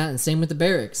skate at, and same with the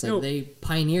Berrics. Like they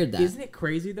pioneered that. Isn't it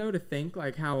crazy though to think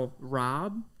like how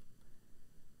Rob's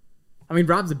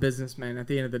a businessman at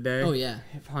the end of the day. Oh yeah,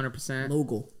 100%.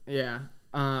 Mogul. Yeah.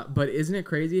 But isn't it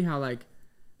crazy how like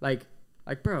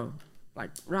bro,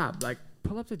 like Rob, like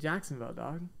pull up to Jacksonville,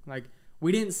 dog. Like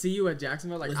we didn't see you at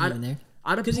Jacksonville. Like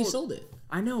because he sold it.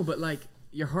 I know, but like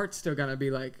your heart's still gonna be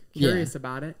like curious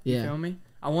about it. You feel me?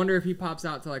 I wonder if he pops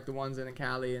out to like the ones in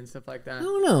Cali and stuff like that. I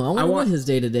don't know. I wonder what his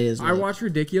day to day is like. I watch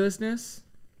Ridiculousness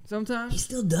sometimes. He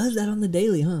still does that on the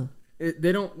daily, huh?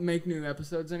 They don't make new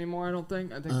episodes anymore, I don't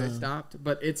think. I think they stopped.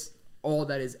 But it's all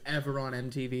that is ever on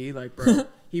MTV. Like, bro,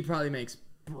 he probably makes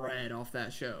bread off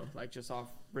that show. Like, just off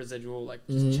residual, like,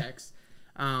 just checks.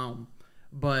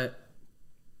 But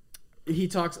he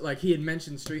talks, like, he had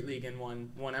mentioned Street League in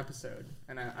one episode.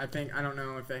 And I don't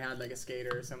know if they had, like, a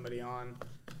skater or somebody on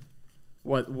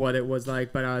what it was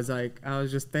like. But I was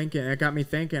just thinking. It got me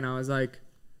thinking. I was like,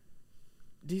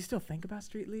 do you still think about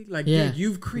Street League? Like, dude,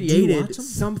 you've created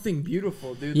something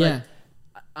beautiful, dude. Yeah.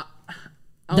 Like,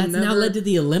 that's now led to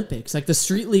the Olympics. Like, the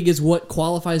Street League is what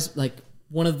qualifies, like,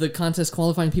 one of the contests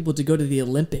qualifying people to go to the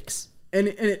Olympics. And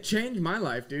it changed my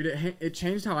life, dude. It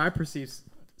changed how I perceive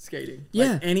skating.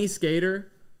 Yeah. Like, any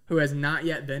skater who has not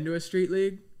yet been to a Street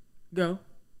League, go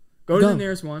to the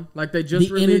nearest one. Like, they just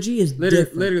released. The energy is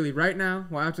different. Literally, right now,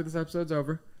 well, after this episode's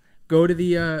over, go to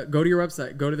your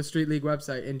website. Go to the Street League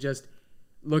website and just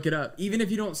look it up. Even if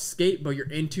you don't skate, but you're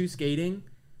into skating,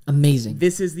 amazing.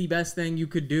 This is the best thing you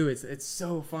could do. It's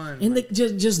so fun. And like,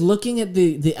 just looking at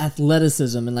the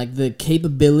athleticism and like the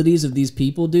capabilities of these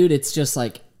people, dude, it's just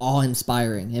like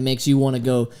awe-inspiring. It makes you want to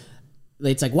go.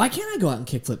 It's like, why can't I go out and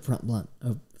kickflip front blunt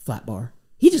flat bar?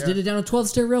 He just did it down a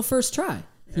 12-stair rail first try.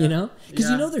 You know, because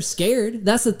they're scared.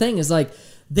 That's the thing, is like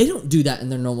they don't do that in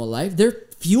their normal life. They're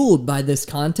fueled by this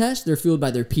contest. They're fueled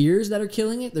by their peers that are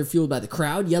killing it. They're fueled by the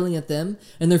crowd yelling at them,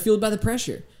 and they're fueled by the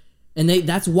pressure. And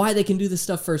that's why they can do this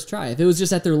stuff first try. If it was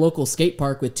just at their local skate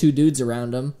park with 2 dudes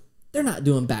around them, they're not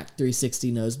doing back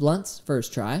 360 nose blunts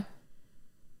first try.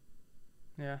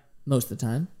 Yeah. Most of the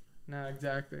time. No,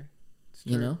 exactly. It's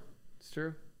true. You know? It's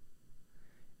true.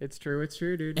 It's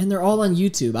true, dude. And they're all on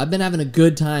YouTube. I've been having a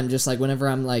good time just like whenever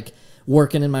I'm like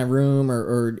working in my room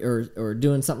or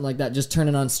doing something like that, just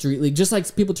turning on Street League. Just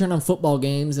like people turn on football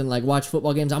games and like watch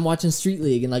football games, I'm watching Street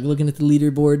League and like looking at the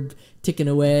leaderboard ticking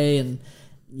away and,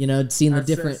 you know, seeing the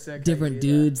different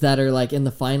dudes that are like in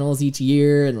the finals each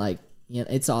year, and like, you know,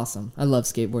 it's awesome. I love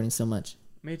skateboarding so much.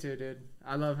 Me too, dude.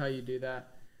 I love how you do that.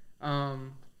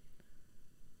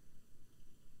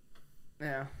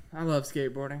 Yeah, I love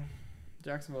skateboarding.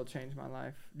 Jacksonville changed my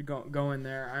life. Going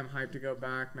there, I'm hyped to go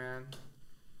back, man.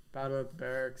 Battle of the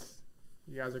Berrics.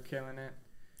 You guys are killing it.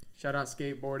 Shout out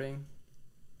skateboarding.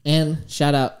 And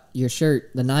shout out your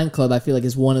shirt. The 9 Club, I feel like,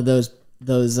 is one of those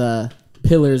pillars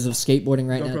of skateboarding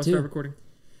right now, too. Start recording.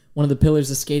 One of the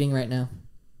pillars of skating right now.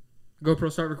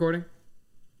 GoPro, start recording.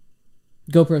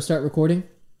 GoPro, start recording.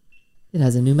 It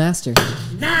has a new master.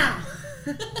 Now!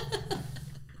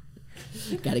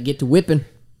 Gotta get to whipping.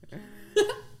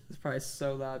 It's probably probably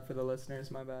so loud for the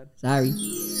listeners. My bad. Sorry.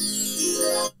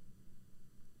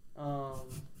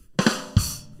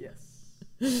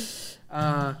 Yes.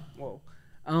 Whoa.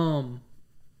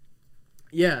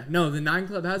 Yeah, no, the 9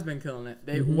 Club has been killing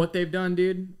it. What they've done,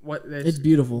 dude. It's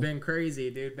beautiful. Been crazy,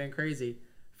 dude. Been crazy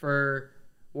for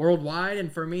worldwide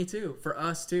and for me too, for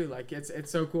us too. Like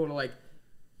it's so cool to like,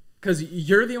 cause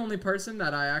you're the only person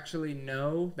that I actually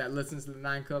know that listens to the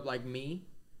 9 Club like me.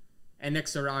 And Nick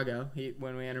Sarago,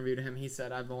 when we interviewed him, he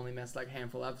said I've only missed like a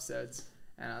handful of episodes,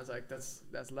 and I was like, that's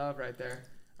love right there.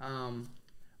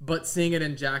 But seeing it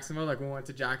in Jacksonville, like when we went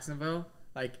to Jacksonville,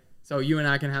 like. So you and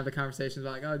I can have the conversations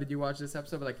about like, oh, did you watch this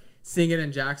episode? But like seeing it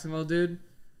in Jacksonville, dude,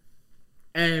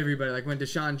 everybody, like when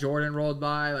Deshaun Jordan rolled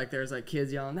by, like there's like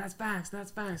kids yelling, that's facts,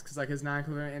 because like his 9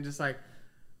 Club, and just like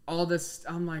all this,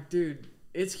 I'm like, dude,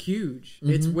 it's huge.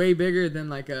 It's way bigger than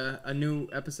like a new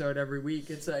episode every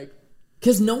week. It's like,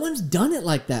 because no one's done it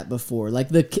like that before. Like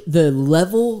the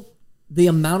level, the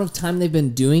amount of time they've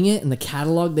been doing it, and the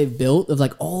catalog they've built of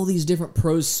like all these different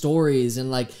prose stories,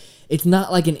 and like. It's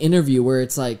not like an interview where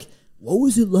it's like, what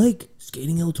was it like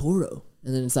skating El Toro?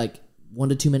 And then it's like 1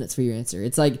 to 2 minutes for your answer.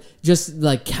 It's like just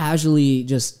like casually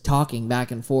just talking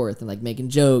back and forth and like making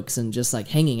jokes and just like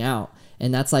hanging out.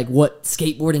 And that's like what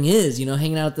skateboarding is, you know,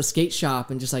 hanging out at the skate shop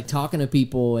and just like talking to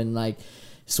people and like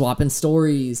swapping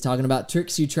stories, talking about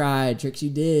tricks you tried, tricks you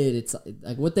did. It's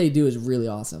like what they do is really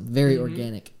awesome. Very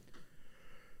organic.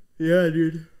 Yeah,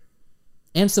 dude.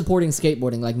 And supporting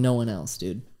skateboarding like no one else,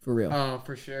 dude. For real. Oh,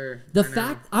 for sure.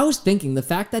 I was thinking, the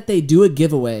fact that they do a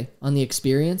giveaway on the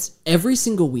experience every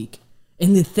single week,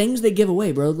 and the things they give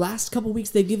away, bro. Last couple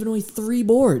weeks, they've given away 3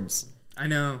 boards. I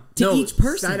know. To each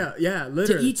person. Yeah,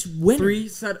 literally. To each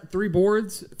winner. 3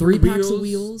 boards. 3 packs of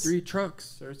wheels. 3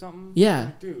 trucks or something. Yeah.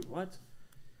 Like, dude, what?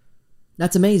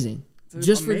 That's amazing.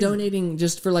 Just amazing. for donating,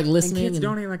 just for like listening. And kids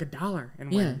donate like $1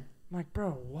 and win. I'm like,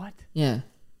 bro, what? Yeah.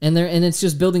 And it's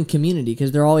just building community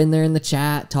because they're all in there in the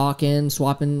chat, talking,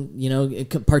 swapping, you know,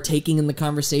 partaking in the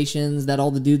conversations that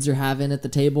all the dudes are having at the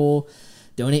table,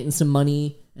 donating some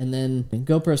money, and then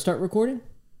GoPro start recording.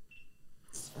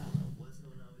 What's going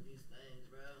on with these things,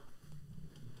 bro?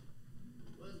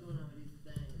 What's going on with these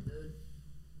things, dude?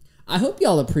 I hope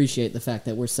y'all appreciate the fact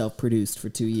that we're self-produced for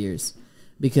 2 years.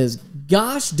 Because,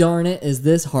 gosh darn it, is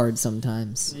this hard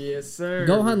sometimes. Yes, sir.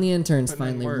 Gohan the intern's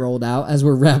finally rolled out as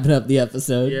we're wrapping up the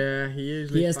episode. Yeah,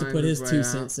 he has to put his 2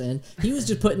 cents in. He was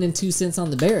just putting in 2 cents on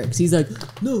the Berrics. He's like,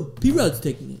 no, P-Rod's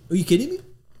taking it. Are you kidding me?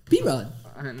 P-Rod.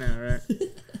 I know, right?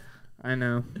 I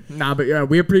know. Nah, but yeah,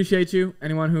 we appreciate you.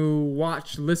 Anyone who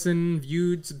watched, listened,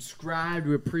 viewed, subscribed,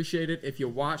 we appreciate it. If you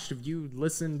watched, viewed,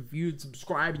 listened, viewed,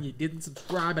 subscribed, and you didn't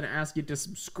subscribe, and I ask you to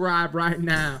subscribe right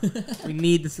now. We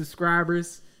need the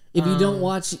subscribers. If you don't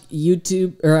watch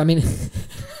YouTube, or I mean,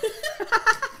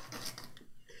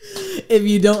 if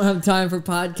you don't have time for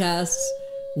podcasts,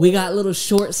 we got little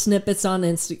short snippets on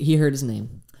Insta. He heard his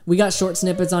name. We got short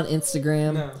snippets on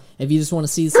Instagram. No. If you just want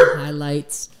to see some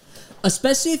highlights.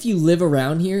 Especially if you live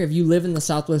around here, if you live in the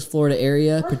Southwest Florida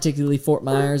area, particularly Fort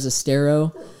Myers,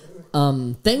 Estero,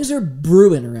 things are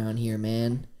brewing around here,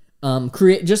 man.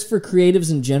 Just for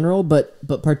creatives in general,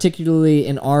 but particularly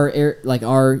in our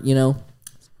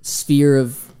sphere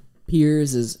of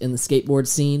peers is in the skateboard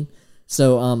scene.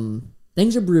 So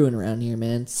things are brewing around here,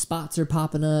 man. Spots are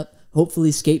popping up.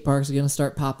 Hopefully, skate parks are gonna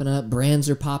start popping up.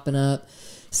 Brands are popping up.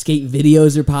 Skate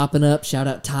videos are popping up. Shout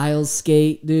out Tiles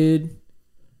Skate, dude.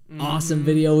 Awesome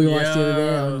video we watched the other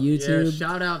day on YouTube. Yeah,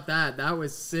 shout out that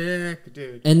was sick,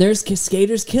 dude. And there's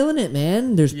skaters killing it,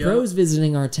 man. There's pros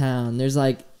visiting our town. There's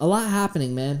like a lot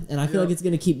happening, man. And I feel like it's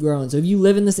gonna keep growing. So if you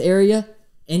live in this area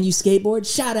and you skateboard,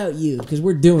 shout out you, because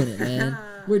we're doing it, man.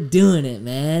 We're doing it,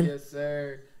 man. Yes,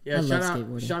 sir. Yeah, I love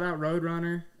skateboarding. Shout out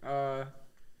Roadrunner.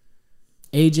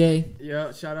 AJ.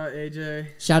 Yeah, shout out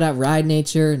AJ. Shout out Ride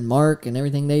Nature and Mark and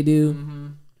everything they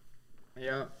do.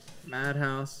 Yeah,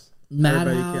 Madhouse.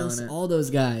 Madhouse, all those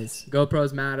guys.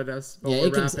 GoPro's mad at us. But yeah, we're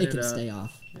it can stay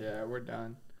off. Yeah, we're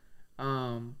done.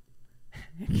 Brian.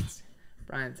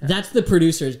 That's the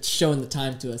producer showing the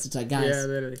time to us. It's like, guys,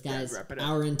 wrap it up.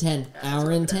 hour and 10,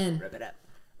 hour and 10. Wrap it up.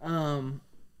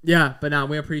 Yeah, but now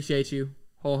we appreciate you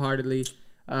wholeheartedly.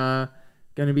 Gonna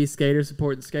be skaters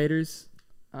supporting skaters.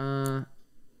 We're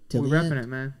repping it,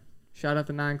 man. Shout out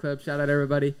the 9 Club. Shout out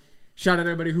everybody. Shout out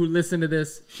everybody who listened to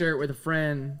this. Share it with a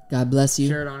friend. God bless you.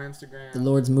 Share it on Instagram. The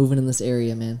Lord's moving in this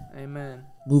area, man. Amen.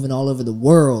 Moving all over the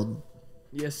world.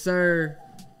 Yes, sir.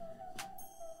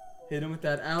 Hit him with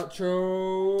that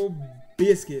outro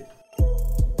biscuit.